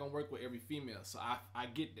every line gonna work with every female, so I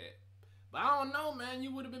get that. But I don't know, man.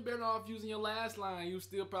 You would have been better off using your last line. You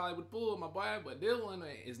still probably would pull, my boy. But this one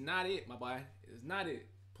is not it, my boy. It's not it.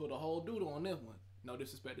 Put a whole doodle on this one. No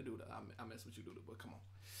disrespect to doodle. I mess with you, doodle, but come on.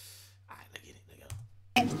 All right, let's get it.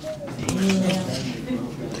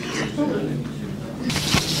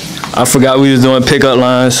 I forgot we was doing pickup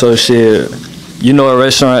lines, so shit. You know a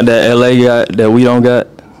restaurant that LA got that we don't got?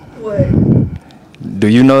 What? Do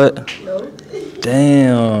you know it? No.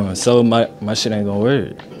 Damn. So my shit ain't gonna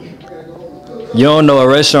work. You don't know a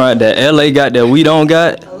restaurant that LA got that we don't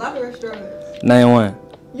got? A lot of restaurants. Name one.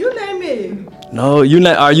 You name it. No, you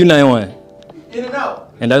name one. In and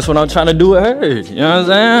out. And that's what I'm trying to do with her. You know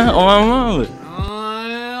what I'm saying? On my mama.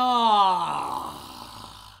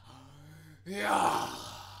 Yeah.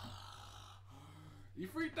 You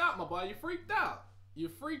freaked out, my boy. You freaked out. You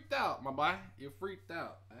freaked out, my boy. You freaked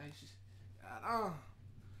out.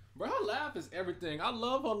 Bro, her laugh is everything. I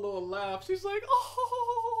love her little laugh. She's like,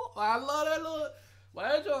 oh, I love that little. But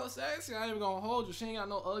that joint sexy. I ain't even gonna hold you. She ain't got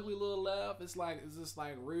no ugly little laugh. It's just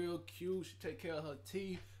like real cute. She take care of her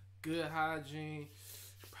teeth. Good hygiene.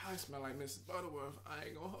 She probably smell like Mrs. Butterworth. I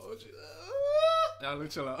ain't gonna hold you. Y'all look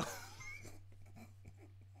chill out.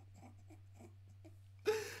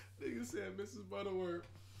 Nigga said Mrs. Butterworth.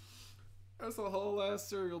 That's a whole ass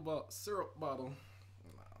syrup bottle. No.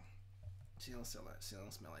 She don't smell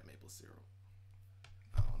like maple syrup.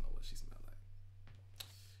 I don't know what she smell like.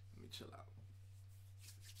 Let me chill out.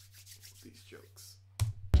 These jokes.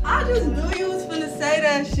 I just knew you was finna say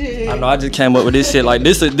that shit. I know, I just came up with this shit. Like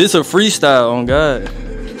this a freestyle on God.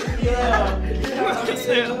 Yeah. I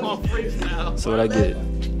said I'm on freestyle. So what I get?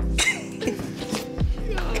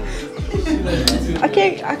 I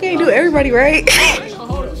can't do everybody right.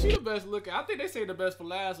 She the best looker. I think they say the best for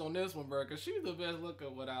last on this one, bro. Cause she's the best looker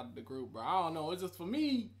without the group, bro. I don't know. It's just for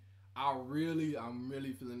me. I'm really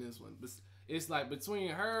feeling this one. But it's like between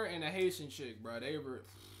her and the Haitian chick, bro. They were.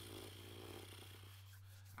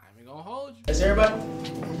 I ain't gonna hold you. Is everybody?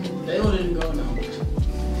 They didn't go now.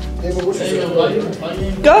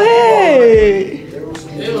 Go ahead.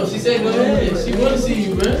 She said go ahead. She wanna see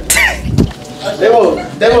you, bro. Demo.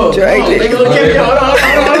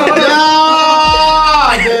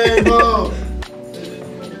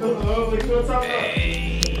 Hold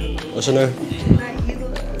What's your name?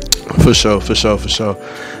 For sure.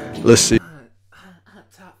 Let's see.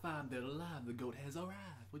 Top 5 that alive. The goat has arrived.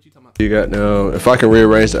 What you talking about? You got now. If I can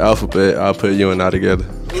rearrange the alphabet, I'll put you and I together.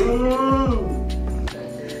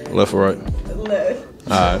 Left or right? Left.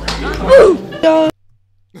 Alright. That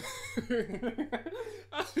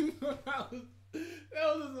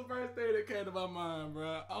was just the first thing that came to my mind,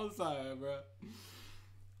 bro. I'm sorry, bro.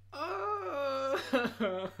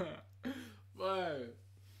 But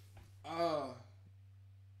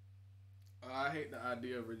I hate the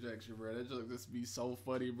idea of rejection, bro. That just be so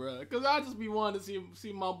funny, bro. Cause I just be wanting to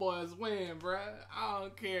see my boys win, bro. I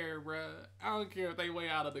don't care, bro. I don't care if they way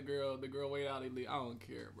out of the girl way out of the league. I don't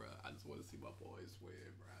care, bro. I just want to see my boys win,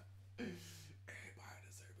 bro. Everybody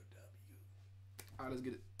deserve a W. Alright, let's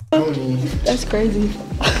get it. That's crazy.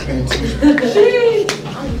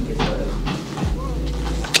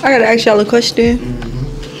 I gotta ask y'all a question.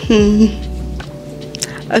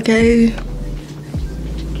 Okay.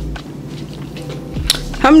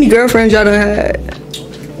 How many girlfriends y'all done had?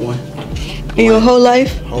 One. In your whole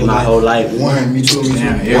life? In my whole life. One. Me too.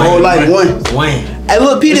 My whole life. One. Hey,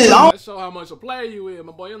 look, Peter. That show how much a player you is,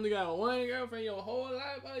 my boy. You only got one girlfriend your whole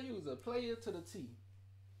life. You was a player to the T.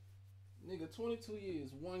 Nigga, 22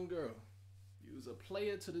 years, one girl. You was a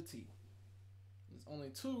player to the T. There's only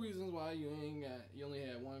two reasons why you only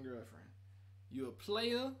had one girlfriend. You a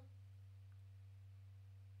player,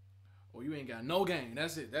 or you ain't got no game.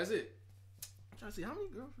 That's it. I'm trying to see how many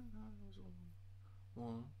girlfriends.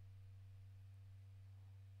 One.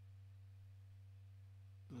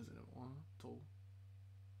 What is it? 1, 2,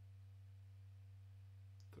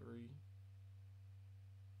 3,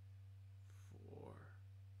 4,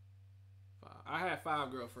 5. I had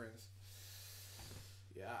 5 girlfriends.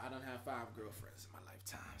 Yeah, I don't have 5 girlfriends in my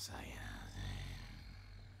lifetime. So yeah.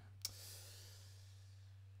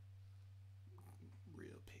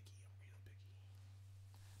 Real picky.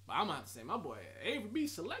 But I'm gonna have to say my boy Avery be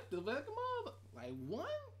selective like a mother. Like one?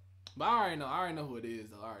 But I already know who it is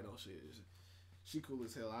though. I already know she is. She cool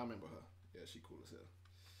as hell. I remember her. Yeah, she cool as hell.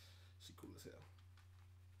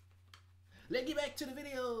 Let's get back to the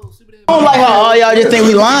video. I don't like how all y'all just think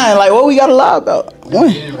we lying. Like, what we gotta lie about?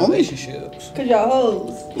 One. Relationships. Cause y'all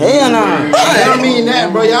hoes. Hell nah. I don't mean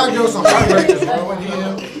that, bro. Y'all do some heartbreakers,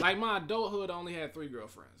 bro. Like my adulthood, I only had 3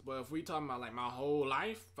 girlfriends. But if we talking about like my whole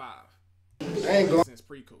life, 5. I ain't going since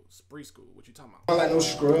preschool. What you talking about? I like no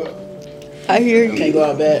scrub. I hear you. Can't go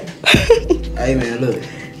out bad. Hey man, look.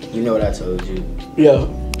 You know what I told you. Yeah.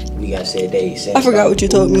 We got set dates. I forgot what you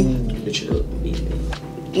told me. But you look.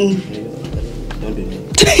 Don't do that.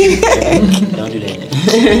 Don't do that.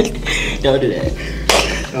 Don't do that.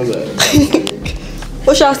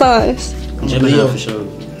 What's y'all signs? Gemini for sure.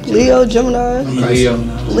 Leo, Gemini.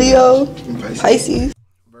 Leo. Pisces.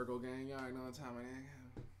 Virgo gang, y'all know what time it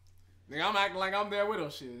is. Nigga, I'm acting like I'm there with them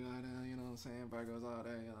shit. You know what I'm saying? Virgos all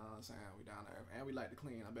day, you know what I'm saying? We down there. And we like to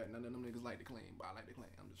clean. I bet none of them niggas like to clean, but I like to clean.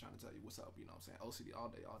 I'm just trying to tell you what's up, you know what I'm saying? OCD all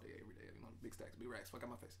day, every day. You know, big stacks, big racks. Fuck out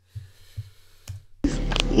my face.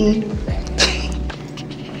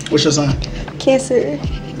 What's your sign? Cancer.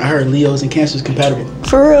 I heard Leos and Cancers compatible.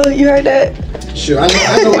 For real, you heard that? Sure, I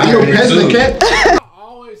know President Cat. I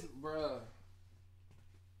always, bruh.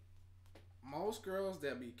 Most girls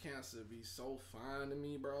that be Cancer be so fine to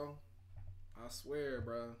me, bro. I swear,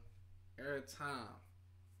 bro. Every time.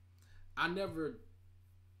 I've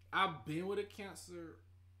been with a Cancer.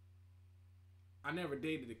 I never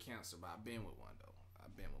dated a Cancer, but I've been with one though.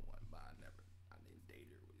 I've been with one, but I didn't date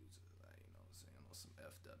her. We was just like, you know what I'm saying, on some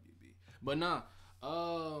FWB. But nah,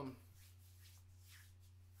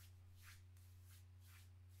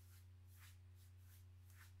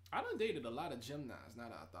 I done dated a lot of Geminis. Now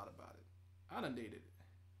that I thought about it, I done dated it.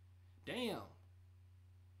 Damn.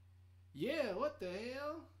 Yeah, what the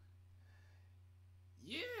hell?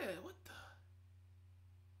 Yeah, what the?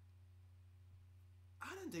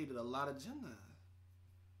 I done dated a lot of Gemini.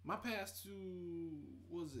 My past 2,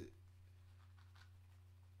 what was it?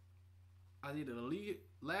 I dated a Leo.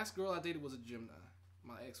 Last girl I dated was a Gemini.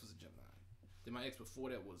 My ex was a Gemini. Then my ex before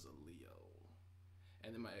that was a Leo.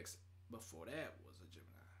 And then my ex before that was a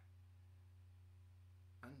Gemini.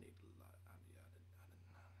 I dated a lot.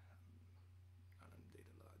 I done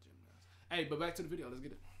dated a lot of Geminis. Hey, but back to the video. Let's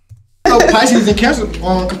get it. So Pisces and Cancer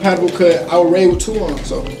compatible because I was raised with 2 on them,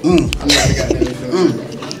 so I know how to got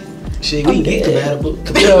that. Shit, we get compatible.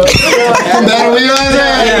 Compatible, you know what I'm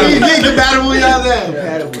saying? We get compatible, you know what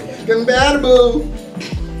I'm saying? Compatible.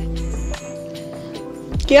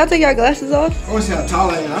 Can y'all take y'all glasses off? I want to see how tall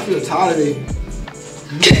I am. I feel tall today.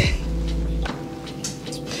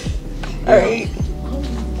 Alright.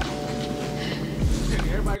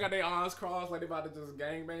 Everybody got their arms crossed like they about to just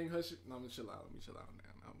gangbang her shit. No, let me chill out. Let me chill out on that.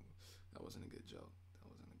 That wasn't a good joke.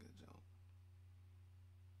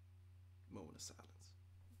 Moment of silence.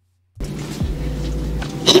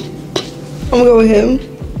 I'm gonna go with him.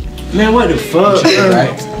 Man, what the fuck?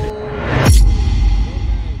 Right.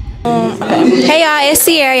 Hey y'all, it's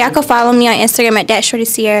Sierra. Y'all can follow me on Instagram at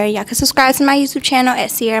 @ShortySierra. Y'all can subscribe to my YouTube channel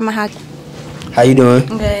at Sierra Mahogany. How you doing?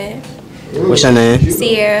 Good. What's your name?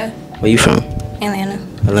 Sierra. Where you from? Atlanta.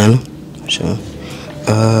 Atlanta? Sure.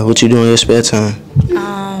 What you doing in your spare time?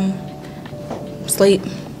 Sleep.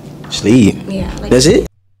 Sleep? Yeah. That's it?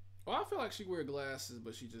 Well, I feel like she wear glasses,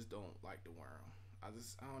 but she just don't like to wear them. I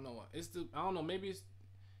don't know. I don't know. Maybe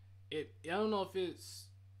I don't know if it's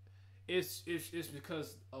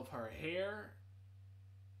because of her hair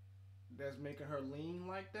that's making her lean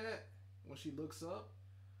like that when she looks up,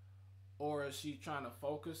 or is she trying to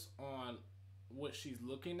focus on what she's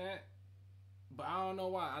looking at? But I don't know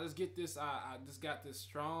why. I just get this. I just got this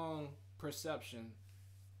strong perception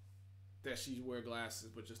that she wear glasses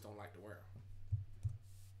but just don't like to wear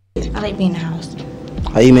them. I like being in the house.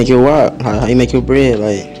 How you make your walk? How you make your bread?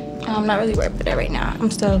 Like, I'm not really worried about that right now. I'm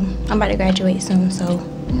about to graduate soon, so.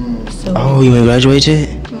 Oh, you ain't graduate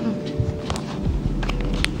yet?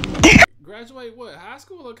 Graduate what? High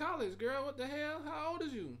school or college, girl? What the hell? How old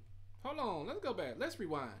is you? Hold on. Let's go back. Let's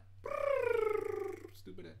rewind.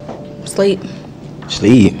 Stupid ass. Sleep.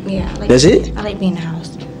 Sleep? Yeah. That's it? I like being in the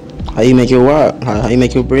house. How you make your walk? How you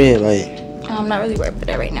make your bread? Like, I'm not really worried about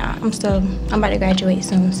that right now. I'm about to graduate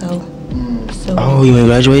soon, so. Oh, you ain't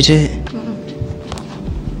graduate yet?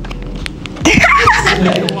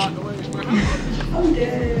 I'm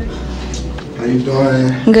dead. How you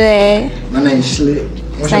doing? Good. My name's Slick.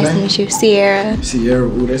 What's Nice your to name? meet you. Sierra. Sierra.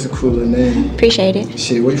 Ooh, that's a cool little name. Appreciate it.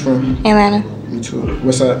 Shit, where you from? Atlanta. Me too.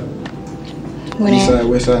 West side? When East side,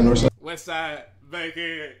 west side, north side? West side,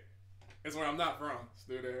 Bankhead. It's where I'm not from.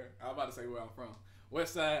 Still there. I was about to say where I'm from.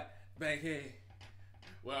 West side, Bankhead.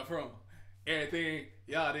 Where I'm from. Everything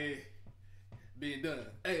y'all did being done.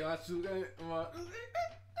 Hey, I shoot that.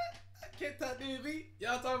 Can't touch this beat.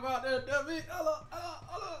 Y'all talking about that beat? Hold on.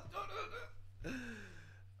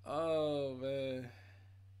 Oh, man.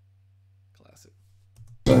 Classic.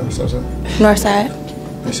 North side.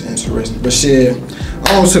 That's interesting. But shit,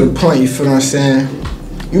 almost to the point, you feel what I'm saying?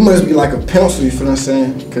 You must be like a pencil, you feel what I'm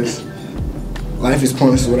saying? Because life is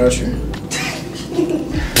pointless without you.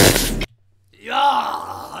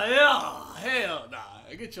 Yeah, hell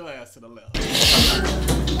nah. Get your ass to the left.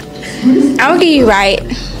 I'm gonna get you right.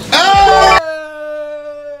 Hey,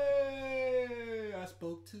 I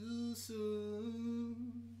spoke too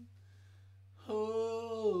soon.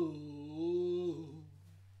 Oh.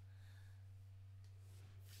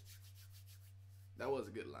 That was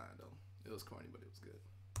a good line, though. It was corny, but it was good.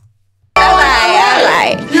 All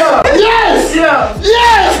right. Yes!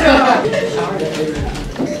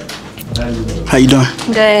 How you doing?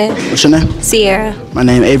 Good. What's your name? Sierra. My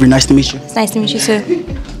name Avery. Nice to meet you. It's nice to meet you too.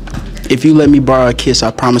 If you let me borrow a kiss,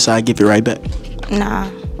 I promise I'll give it right back. Nah.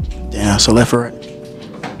 Damn, so left or right?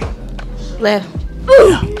 Left.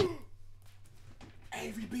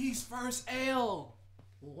 Avery B's first L.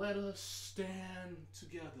 Let us stand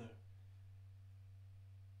together.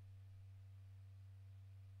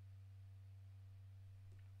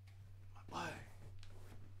 My boy.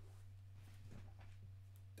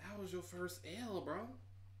 That was your first L, bro.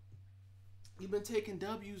 You've been taking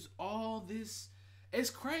W's all this. It's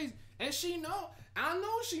crazy. And she know. I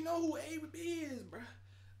know she know who Avery B is, bro.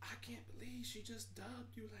 I can't believe she just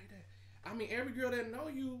dubbed you like that. I mean, every girl that know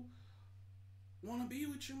you wanna be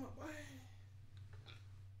with you, my boy.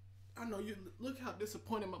 I know you. Look how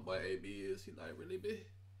disappointed my boy AB is. He like, really big.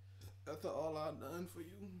 After all I've done for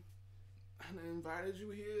you, and I invited you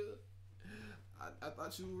here. I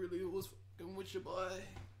thought you really was fucking with your boy.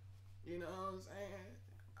 You know what I'm saying?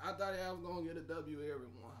 I thought I was gonna get a W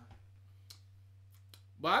everyone.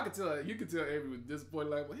 But I could tell, you could tell Avery was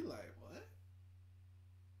disappointed. Like, well, he like, what?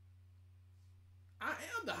 I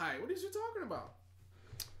am the hype. What is you talking about?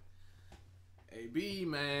 AB,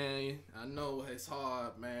 man, I know it's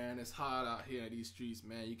hard, man. It's hard out here in these streets,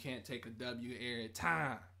 man. You can't take a W every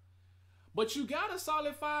time. But you got a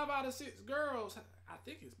solid 5 out of 6 girls. I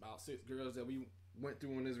think it's about 6 girls that we went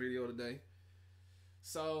through in this video today.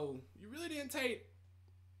 So, you really didn't take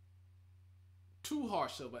too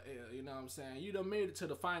harsh of a L, you know what I'm saying? You done made it to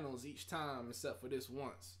the finals each time except for this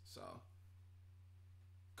once. So,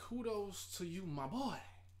 kudos to you, my boy.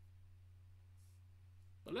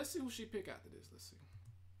 But let's see who she pick after this. Let's see.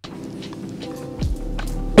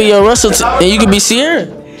 Be your Russell, and you could be Sierra.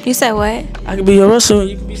 You said what? I could be your Russell, and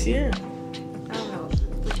you could be Sierra.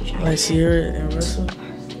 Like Sierra and Russell.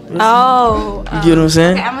 Oh. You get what I'm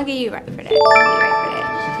saying? Okay, I'm gonna give you right for that.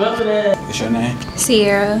 What's your name?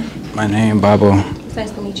 Sierra. My name Bobo. It's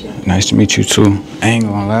nice to meet you. Nice to meet you too. I ain't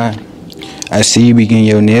gonna lie. I see you be getting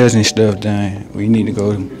your nails and stuff done. We need to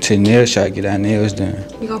go to the nail shop, get our nails done.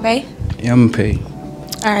 You gonna pay? Yeah, I'm gonna pay.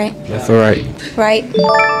 All right. Left or right? Right.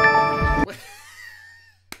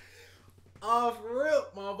 Off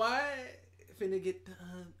rip, my boy. Finna get the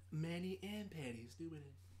mani and patties. Do it.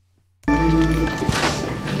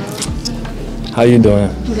 How you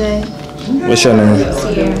doing? Good. What's your name?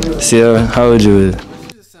 Sierra. Sierra, how old you? She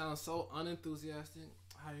just sounds so unenthusiastic.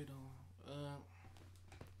 How you doing?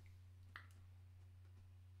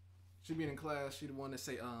 She be in class. She the one that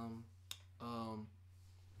say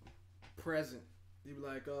present. You be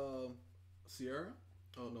like Sierra.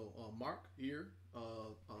 Oh no, Mark here.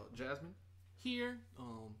 Jasmine here.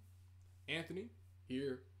 Anthony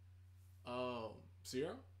here.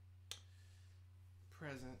 Sierra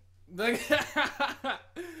present. Like I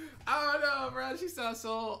don't know, bro. She sounds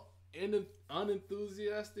so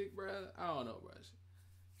unenthusiastic, bro. I don't know, bro.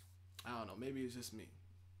 I don't know. Maybe it's just me.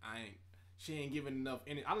 She ain't giving enough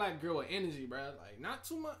energy. I like a girl with energy, bro. Like not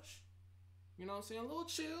too much. You know what I'm saying? A little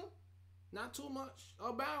chill. Not too much.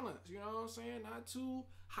 A balance. You know what I'm saying? Not too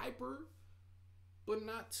hyper, but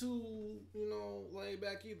not too, laid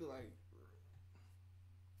back either. Like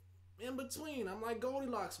in between. I'm like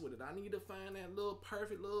Goldilocks with it. I need to find that little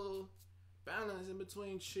perfect little balance in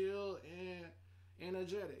between chill and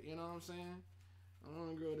energetic. You know what I'm saying? I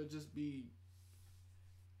want a girl to just be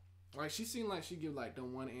like, she seemed like she give like the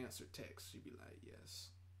one answer text. She'd be like, yes,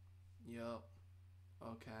 yup,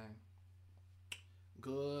 okay,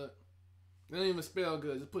 good. They don't even spell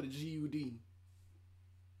good. Just put a G-U-D.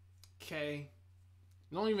 K.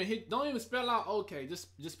 Don't even spell out okay.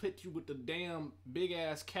 Just put you with the damn big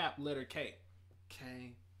ass cap letter K.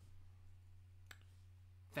 K.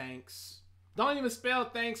 Thanks. Don't even spell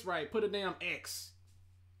thanks right. Put a damn X.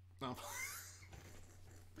 No.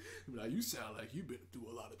 Like, you sound like you've been through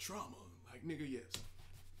a lot of trauma. Like, nigga, yes.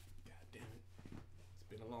 God damn it. It's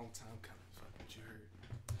been a long time coming. Fuck what you heard.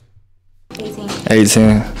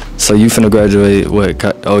 18. So you finna graduate what?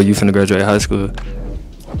 Oh, you finna graduate high school?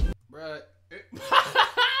 Bruh.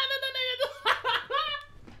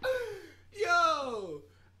 Yo.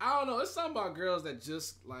 I don't know. It's something about girls that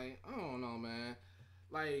just, like, I don't know, man.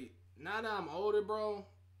 Like, now that I'm older, bro,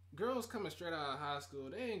 girls coming straight out of high school,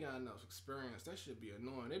 they ain't got enough experience. That should be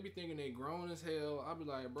annoying. They be thinking they grown as hell. I be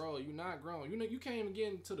like, bro, you not grown. You can't even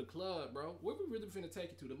get into the club, bro. Where we really finna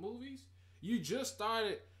take you to? The movies? You just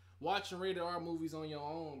started watching rated R movies on your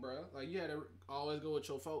own, bro. Like, you had to always go with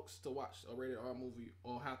your folks to watch a rated R movie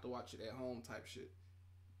or have to watch it at home type shit.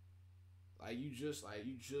 Like, you just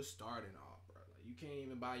starting off, bro. Like, you can't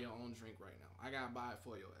even buy your own drink right now. I gotta buy it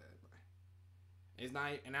for your ass, bro. It's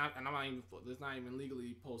not, and I'm not even. It's not even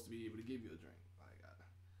legally supposed to be able to give you a drink.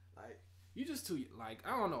 Like you just too. Like,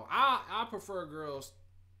 I don't know. I prefer girls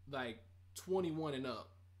like 21 and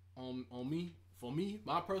up. On me, for me,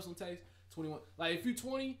 my personal taste, 21. Like, if you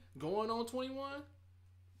 20 going on 21,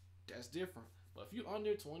 that's different. But if you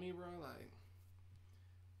under 20, bro, like,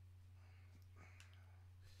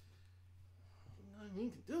 nothing we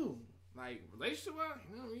can do. Like, relationship wise,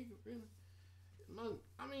 we can really.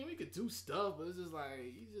 I mean, we could do stuff, but it's just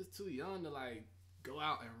like, you're just too young to like go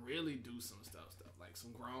out and really do some stuff like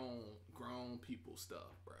some grown people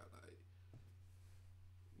stuff, bro. Like,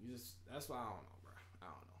 that's why I don't know, bro. I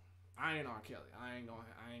don't know. I ain't R. Kelly. I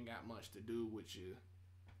ain't got much to do with you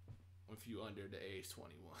if you under the age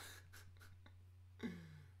 21.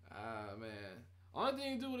 Man. Only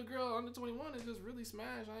thing you do with a girl under 21 is just really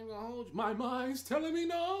smash. I ain't gonna hold you. My mind's telling me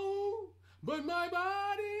no. But my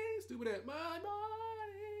body, stupid ass, my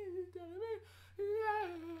body is telling me, yeah,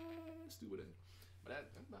 stupid ass. But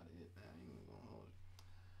that's about it. I ain't gonna hold it.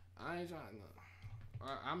 I ain't trying to.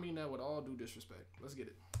 I mean that with all due disrespect. Let's get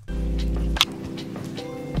it.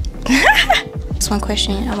 That's one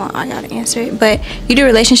question I gotta answer it. But you do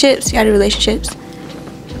relationships? Y'all do relationships?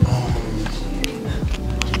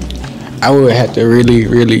 I would have to really,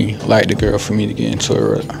 really like the girl for me to get into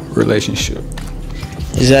a relationship.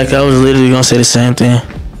 Exactly, I was literally gonna say the same thing.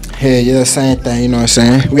 Hell yeah, same thing, you know what I'm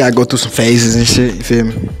saying? We gotta go through some phases and shit, you feel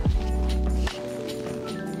me?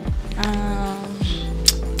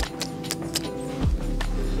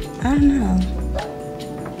 I don't know.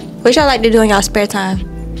 What y'all like to do in y'all spare time?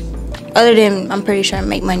 Other than, I'm pretty sure,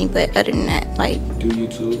 make money, but other than that, like... Do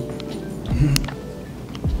YouTube.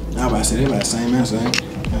 I was about to say, they about the same answer, ain't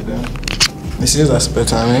like that. This is our spare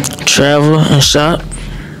time, man. Travel and shop.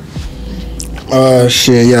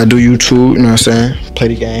 Shit, yeah, do YouTube, you know what I'm saying? Play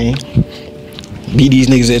the game. Beat these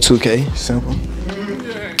niggas at 2K, simple.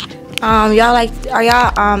 Are y'all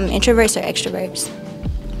introverts or extroverts?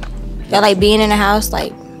 Y'all like being in the house,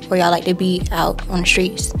 like, or y'all like to be out on the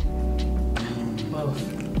streets?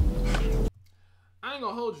 I ain't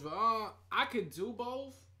gonna hold you. I could do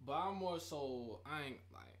both, but I'm more so,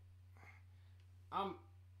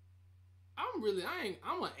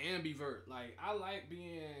 I'm an ambivert. Like, I like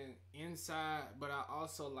being inside, but I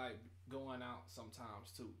also like going out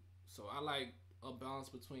sometimes too. So I like a balance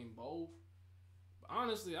between both. But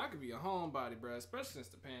honestly, I could be a homebody, bro, especially since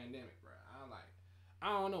the pandemic, bro.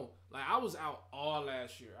 I don't know. Like, I was out all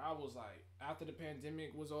last year. I was like, after the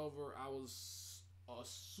pandemic was over, I was a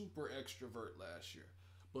super extrovert last year.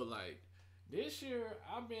 But like this year,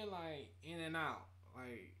 I've been like in and out.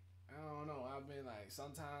 Like, I don't know. I've been like,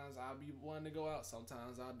 sometimes I'll be wanting to go out,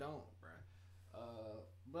 sometimes I don't, bro.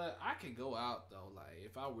 But I can go out though. Like,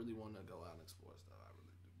 if I really want to go out and explore stuff, I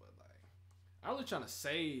really do. But like, I'm really trying to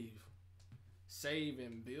save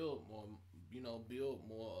and build more. Build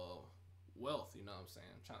more wealth. You know what I'm saying?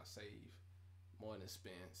 I'm trying to save more than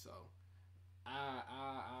spend. So I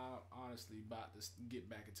honestly about to get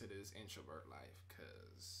back into this introvert life,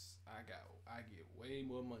 cause I get way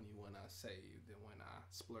more money when I save than when I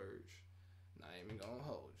splurge. Not even gonna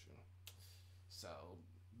hold you. So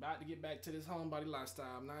about to get back to this homebody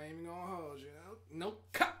lifestyle. I'm not even gonna hold you. No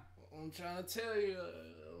cop. I'm trying to tell you.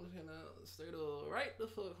 Stay right the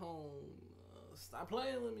fuck home. Stop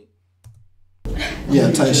playing with me.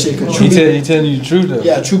 Yeah, type shit. He telling you the truth though.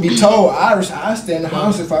 Yeah, truth be told, I stay in the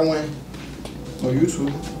house if I went on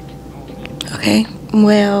YouTube. Okay.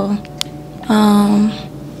 Well, I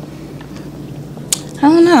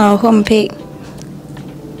don't know who I'm gonna pick.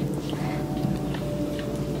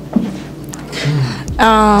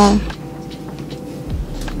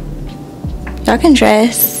 Y'all can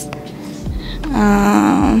dress.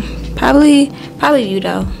 Probably you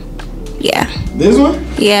though. Yeah. This one?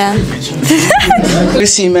 Yeah.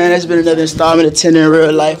 Let's see, man. That's been another installment of Tinder in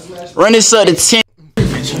real life. Run this up to 10.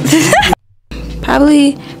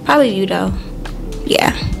 Probably you though.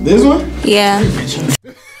 Yeah. This one? Yeah.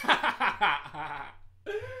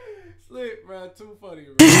 Slick, bro. Too funny,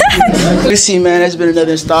 bro. Let's see, man. That's been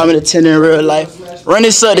another installment of Tinder in real life. Run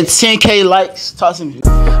this up to 10K likes. Talk to me.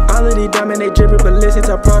 All of these diamonds, they drippin', but listen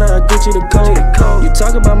to Prada, I Gucci the code. You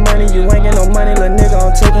talk about money, you ain't get no money, little nigga,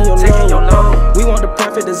 I'm taking your load. We want the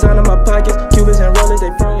profit, design in my pockets, Cubans and rollers,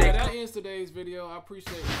 they froze. Yeah, that ends today's video. I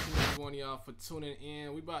appreciate each and every one of y'all for tuning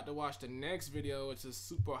in. We about to watch the next video, which is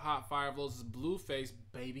super hot fire versus Blueface,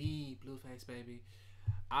 baby. Blueface, baby.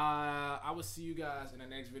 I will see you guys in the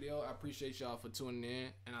next video. I appreciate y'all for tuning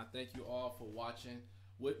in, and I thank you all for watching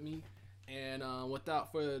with me. And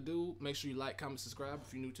without further ado, make sure you like, comment, subscribe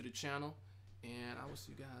if you're new to the channel. And I will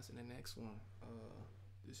see you guys in the next one.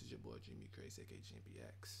 This is your boy Gmb Reacts, aka Gmb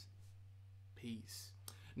Reacts. Peace.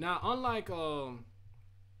 Now, unlike cause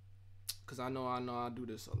I know I do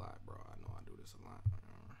this a lot, bro. I know I do this a lot.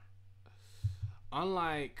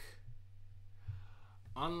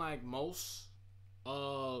 Unlike most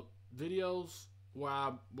videos where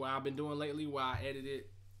I've been doing lately, where I edit it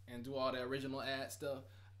and do all the original ad stuff,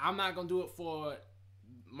 I'm not gonna do it for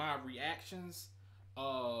my reactions.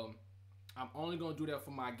 I'm only gonna do that for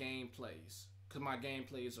my gameplays, because my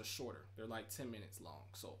gameplays are shorter. They're like 10 minutes long.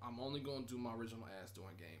 So I'm only gonna do my original ads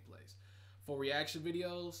doing gameplays. For reaction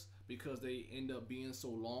videos, because they end up being so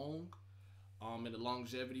long, and the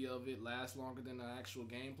longevity of it lasts longer than the actual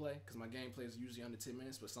gameplay, because my gameplays are usually under 10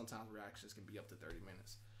 minutes, but sometimes reactions can be up to 30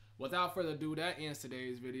 minutes. Without further ado, that ends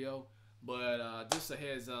today's video. But just a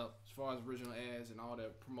heads up, as far as original ads and all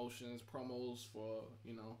the promos for,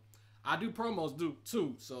 I do promos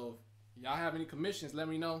too. So if y'all have any commissions, let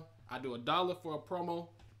me know. I do $1 for a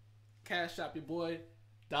promo. Cash App your boy,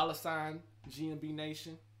 $ Gmb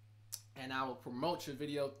Nation, and I will promote your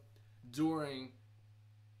video during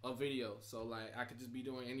a video. So like, I could just be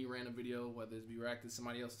doing any random video, whether it's be reacting to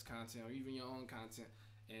somebody else's content or even your own content,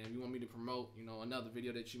 and if you want me to promote, another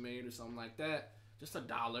video that you made or something like that, just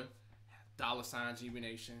 $1. $ Gmb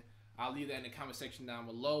Nation. I'll leave that in the comment section down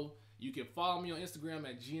below. You can follow me on Instagram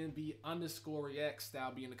at Gmb_Reacts.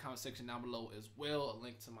 That'll be in the comment section down below as well. A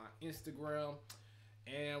link to my Instagram.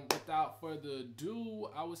 And without further ado,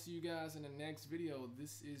 I will see you guys in the next video.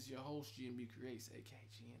 This is your host, Gmb Reacts, aka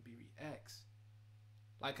Gmb Reacts.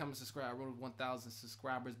 Like, comment, subscribe. We're 1,000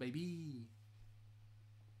 subscribers, baby.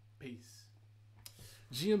 Peace.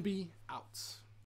 Gmb out.